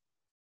someone,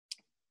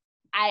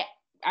 I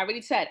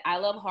already said I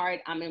love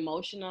hard. I'm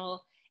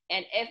emotional,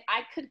 and if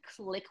I could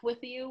click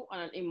with you on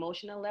an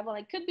emotional level,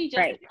 it could be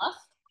just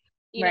lust.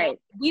 You know,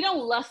 we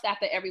don't lust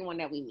after everyone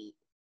that we meet.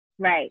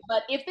 Right.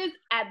 But if it's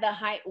at the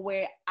height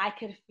where I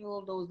could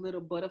feel those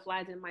little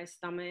butterflies in my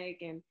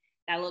stomach and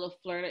that little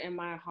flutter in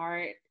my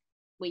heart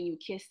when you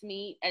kiss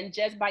me, and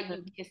just by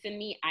you kissing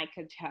me, I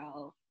could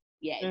tell,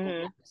 yeah, it's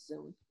gonna happen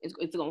soon.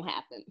 It's gonna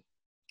happen.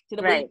 So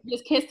the way you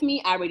just kiss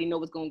me, I already know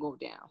what's gonna go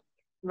down.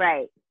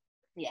 Right.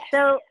 Yes.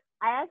 So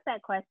I asked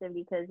that question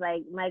because,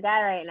 like, my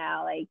guy right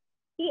now, like,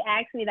 he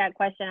asked me that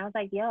question. I was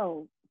like,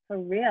 yo, for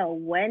real,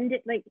 when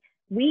did, like,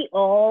 we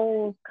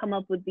all come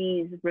up with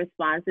these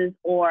responses,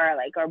 or,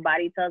 like, our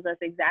body tells us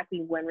exactly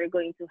when we're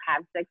going to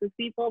have sex with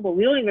people, but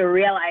we don't even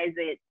realize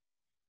it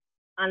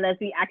unless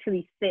we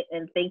actually sit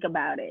and think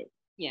about it.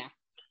 Yeah.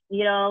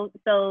 You know,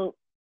 so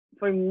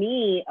for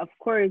me, of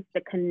course,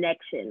 the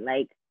connection,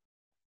 like,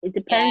 it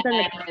depends on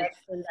the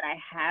connection that I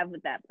have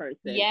with that person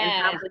and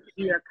how much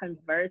you're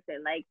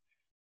conversing. Like,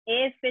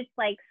 if it's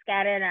like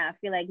scattered and I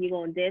feel like you're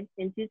going to dip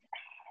into,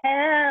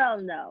 hell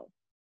no.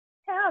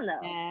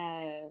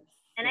 Yes.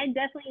 And I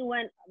definitely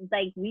went,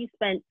 like, we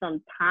spent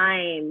some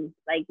time,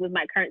 like, with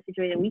my current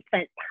situation, we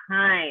spent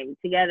time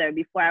together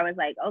before I was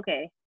like,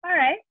 okay, all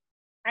right.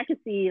 I could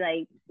see,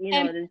 like, you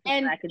know, this is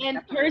I could.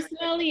 And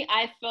personally,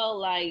 I felt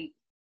like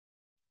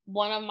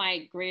one of my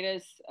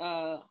greatest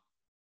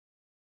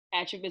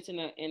attributes in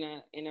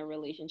a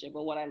relationship,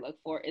 or what I look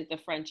for, is the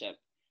friendship.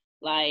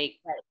 Like,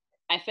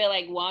 I feel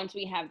like once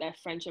we have that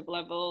friendship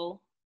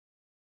level,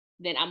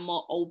 then I'm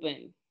more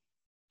open.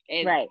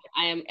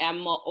 I'm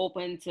more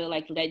open to,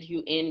 like, let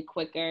you in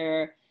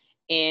quicker,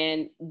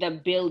 and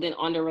the building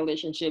on the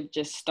relationship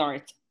just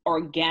starts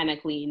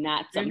organically,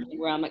 not something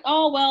where I'm like,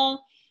 oh,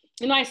 well,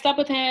 you know, I slept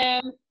with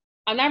him,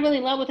 I'm not really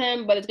in love with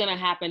him, but it's gonna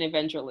happen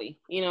eventually,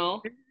 you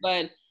know.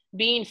 But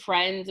being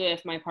friends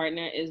with my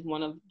partner is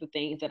one of the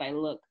things that I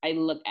look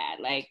at.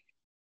 Like,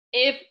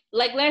 if,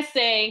 like, let's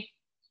say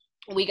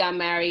we got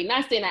married,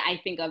 not saying that I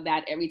think of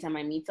that every time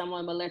I meet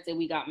someone, but let's say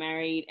we got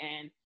married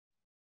and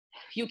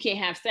you can't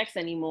have sex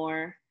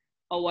anymore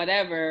or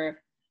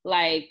whatever,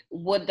 like,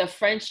 would the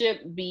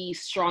friendship be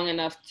strong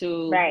enough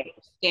to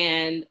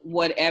stand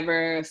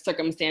whatever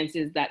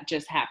circumstances that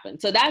just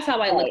happened? So that's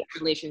how I look at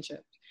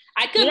relationships.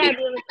 I could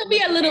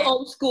be a little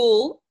old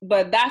school,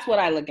 but that's what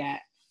I look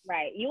at.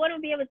 Right. You want to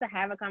be able to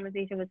have a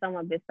conversation with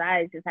someone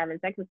besides just having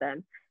sex with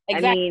them.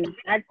 Exactly.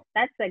 I mean,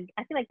 I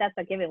feel like that's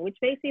a given, which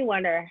makes me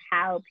wonder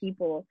how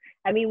people,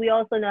 I mean, we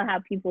also know how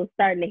people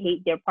starting to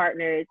hate their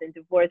partners, and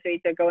divorce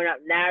rates are going up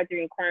now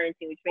during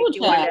quarantine, which makes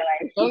you wonder,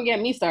 like, don't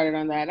get me started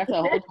on that. That's a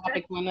whole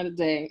topic for another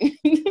day.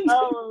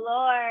 Oh,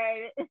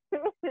 Lord.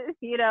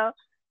 You know,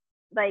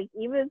 like,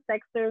 even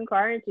sex during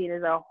quarantine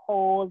is a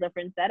whole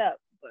different setup.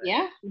 But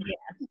yeah.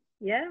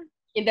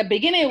 In the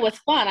beginning, it was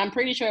fun. I'm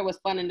pretty sure it was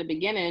fun in the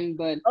beginning,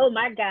 but oh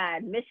my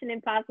God, Mission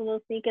Impossible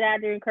sneaking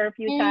out during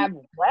curfew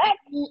time. What?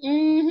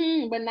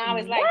 But now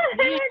it's like,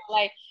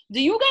 like,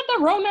 do you got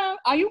the Rona?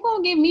 Are you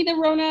gonna give me the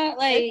Rona?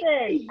 Like,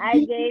 listen,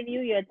 I gave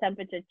you your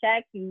temperature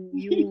check.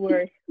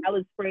 I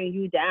was spraying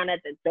you down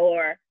at the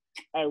door,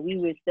 and we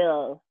were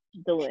still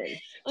doing.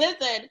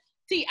 Listen,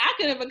 see, I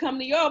could have come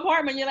to your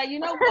apartment. You're like, you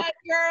know what,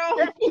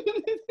 girl?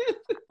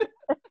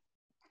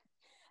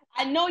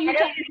 I know you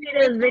trying to see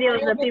those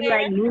videos of people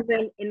like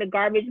moving in the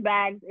garbage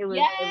bags. It was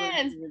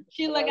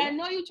She's like, I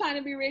know you trying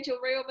to be Rachel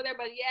Ray over there,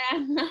 but I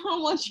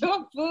don't want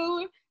your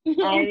food.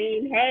 I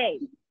mean, hey,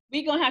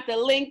 we gonna have to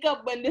link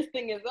up when this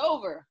thing is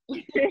over.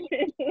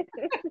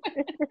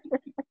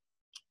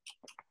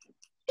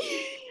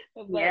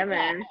 Yeah,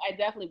 man. I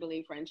definitely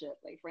believe friendship.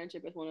 Like,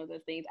 friendship is one of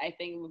those things. I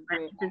think on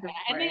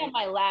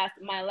my last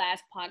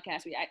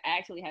podcast, I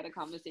actually had a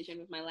conversation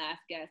with my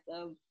last guest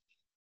of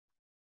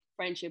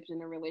friendships in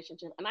a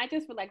relationship, and I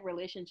just feel like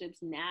relationships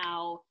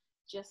now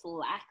just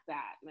lack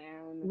that,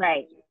 man.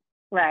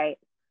 Right.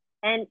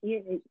 And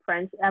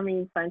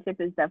friendship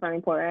is definitely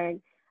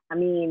important. I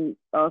mean,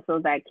 also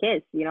that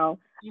kiss, you know.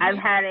 I've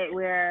had it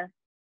where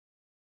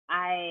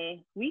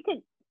we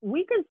could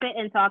sit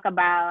and talk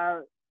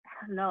about, I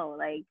don't know,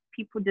 like,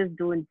 people just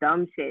doing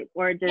dumb shit,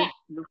 or just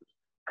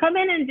come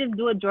in and just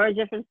do a George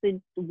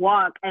Jefferson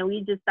walk, and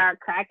we just start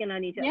cracking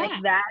on each other. Yeah.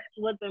 Like, that's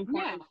what's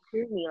important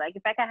to me. Like,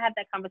 if I can have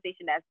that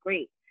conversation, that's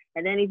great.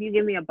 And then if you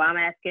give me a bomb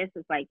ass kiss,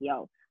 it's like,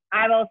 yo.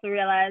 I've also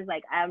realized,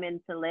 like, I'm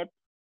into lips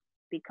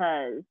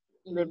because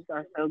lips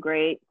are so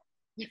great.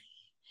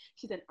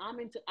 She said, I'm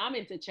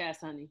into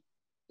chest, honey.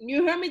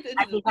 You heard me?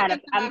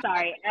 I'm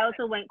sorry. I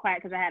also went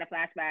quiet because I had a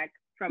flashback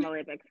from a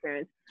lip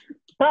experience.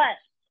 But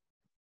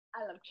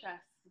I love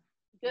chest.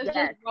 Just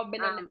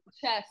rubbing on the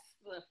chest.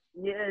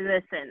 Yeah,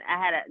 listen, I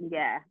had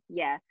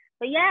yeah.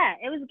 But yeah,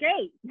 it was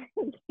great.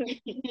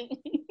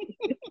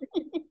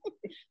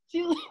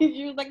 she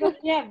was like, oh,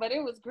 yeah, but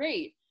it was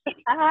great.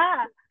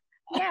 Yeah.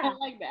 I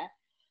like that.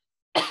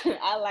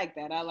 I like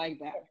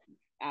that.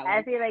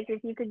 I feel like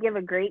if you could give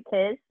a great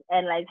kiss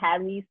and like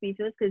have me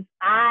speechless, because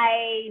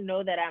I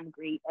know that I'm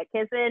great at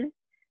kissing.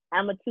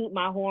 I'm gonna toot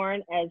my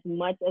horn as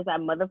much as I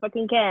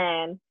motherfucking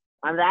can.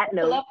 On that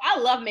note, I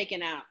love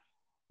making out.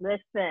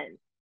 Listen.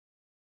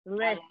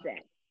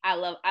 I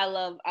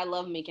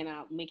love making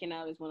out. Making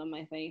out is one of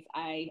my things.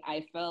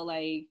 I feel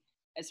like,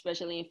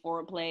 especially in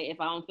foreplay, if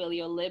I don't feel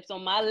your lips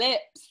on my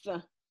lips,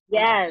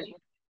 yes,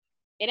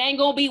 it ain't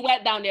gonna be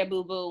wet down there,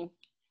 boo boo.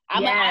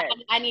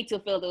 I need to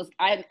feel those.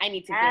 I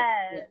need to feel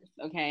those lips,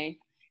 okay?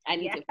 I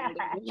need to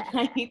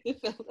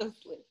feel those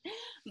lips.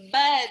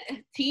 But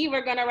T,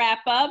 we're gonna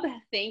wrap up.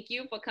 Thank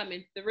you for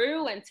coming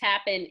through and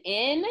tapping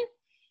in.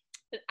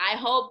 I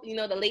hope,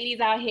 the ladies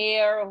out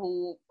here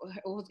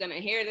who's going to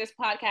hear this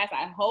podcast,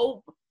 I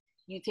hope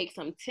you take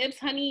some tips,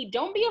 honey.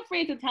 Don't be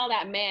afraid to tell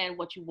that man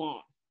what you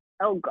want.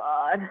 Oh,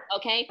 God.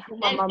 Okay?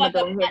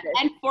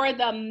 And for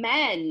the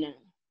men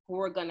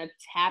who are going to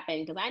tap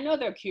in, because I know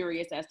they're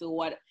curious as to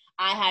what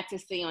I had to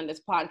say on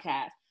this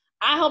podcast,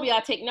 I hope y'all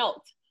take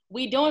notes.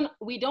 We don't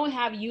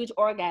have huge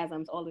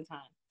orgasms all the time.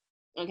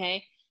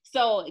 Okay?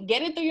 So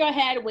get it through your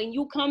head when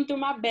you come through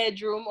my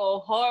bedroom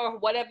or her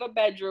whatever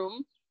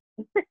bedroom.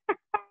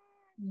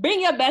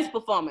 Bring your best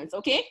performance,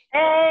 okay?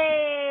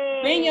 Hey!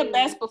 Bring your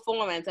best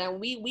performance,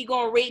 and we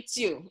gonna rate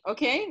you,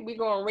 okay? We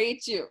gonna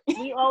rate you.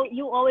 You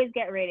always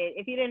get rated.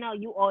 If you didn't know,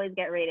 you always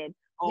get rated.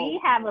 Oh.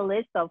 We have a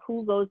list of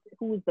who's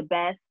the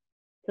best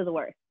to the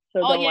worst.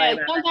 So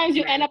sometimes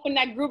you end up in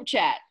that group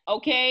chat,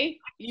 okay?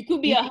 You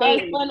could be a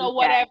husband or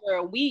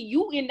whatever.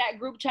 You in that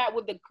group chat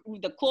with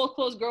the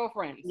close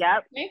girlfriends.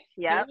 Yep. Okay?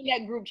 Yep. You're in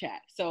that group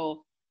chat.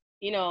 So,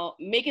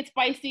 make it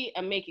spicy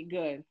and make it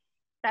good.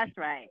 That's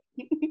right.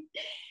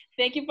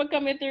 Thank you for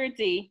coming through,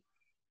 T.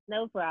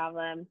 No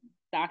problem.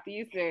 Talk to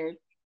you soon.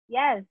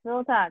 Yes,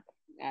 we'll talk.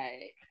 All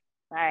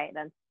right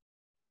then.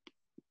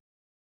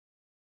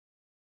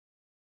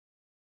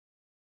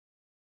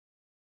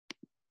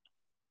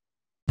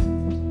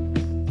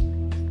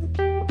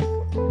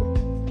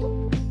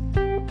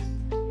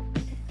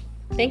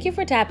 Thank you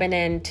for tapping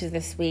into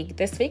this week.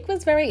 This week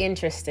was very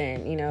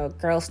interesting.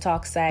 Girls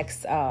talk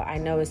sex. I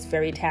know it's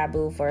very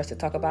taboo for us to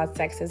talk about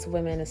sex as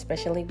women,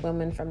 especially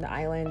women from the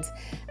islands.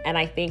 And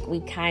I think we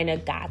kind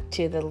of got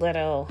to the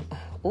little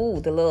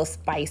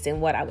spice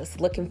in what I was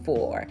looking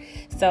for.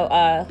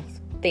 So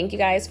thank you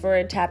guys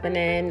for tapping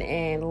in,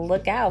 and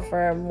look out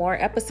for more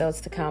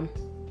episodes to come.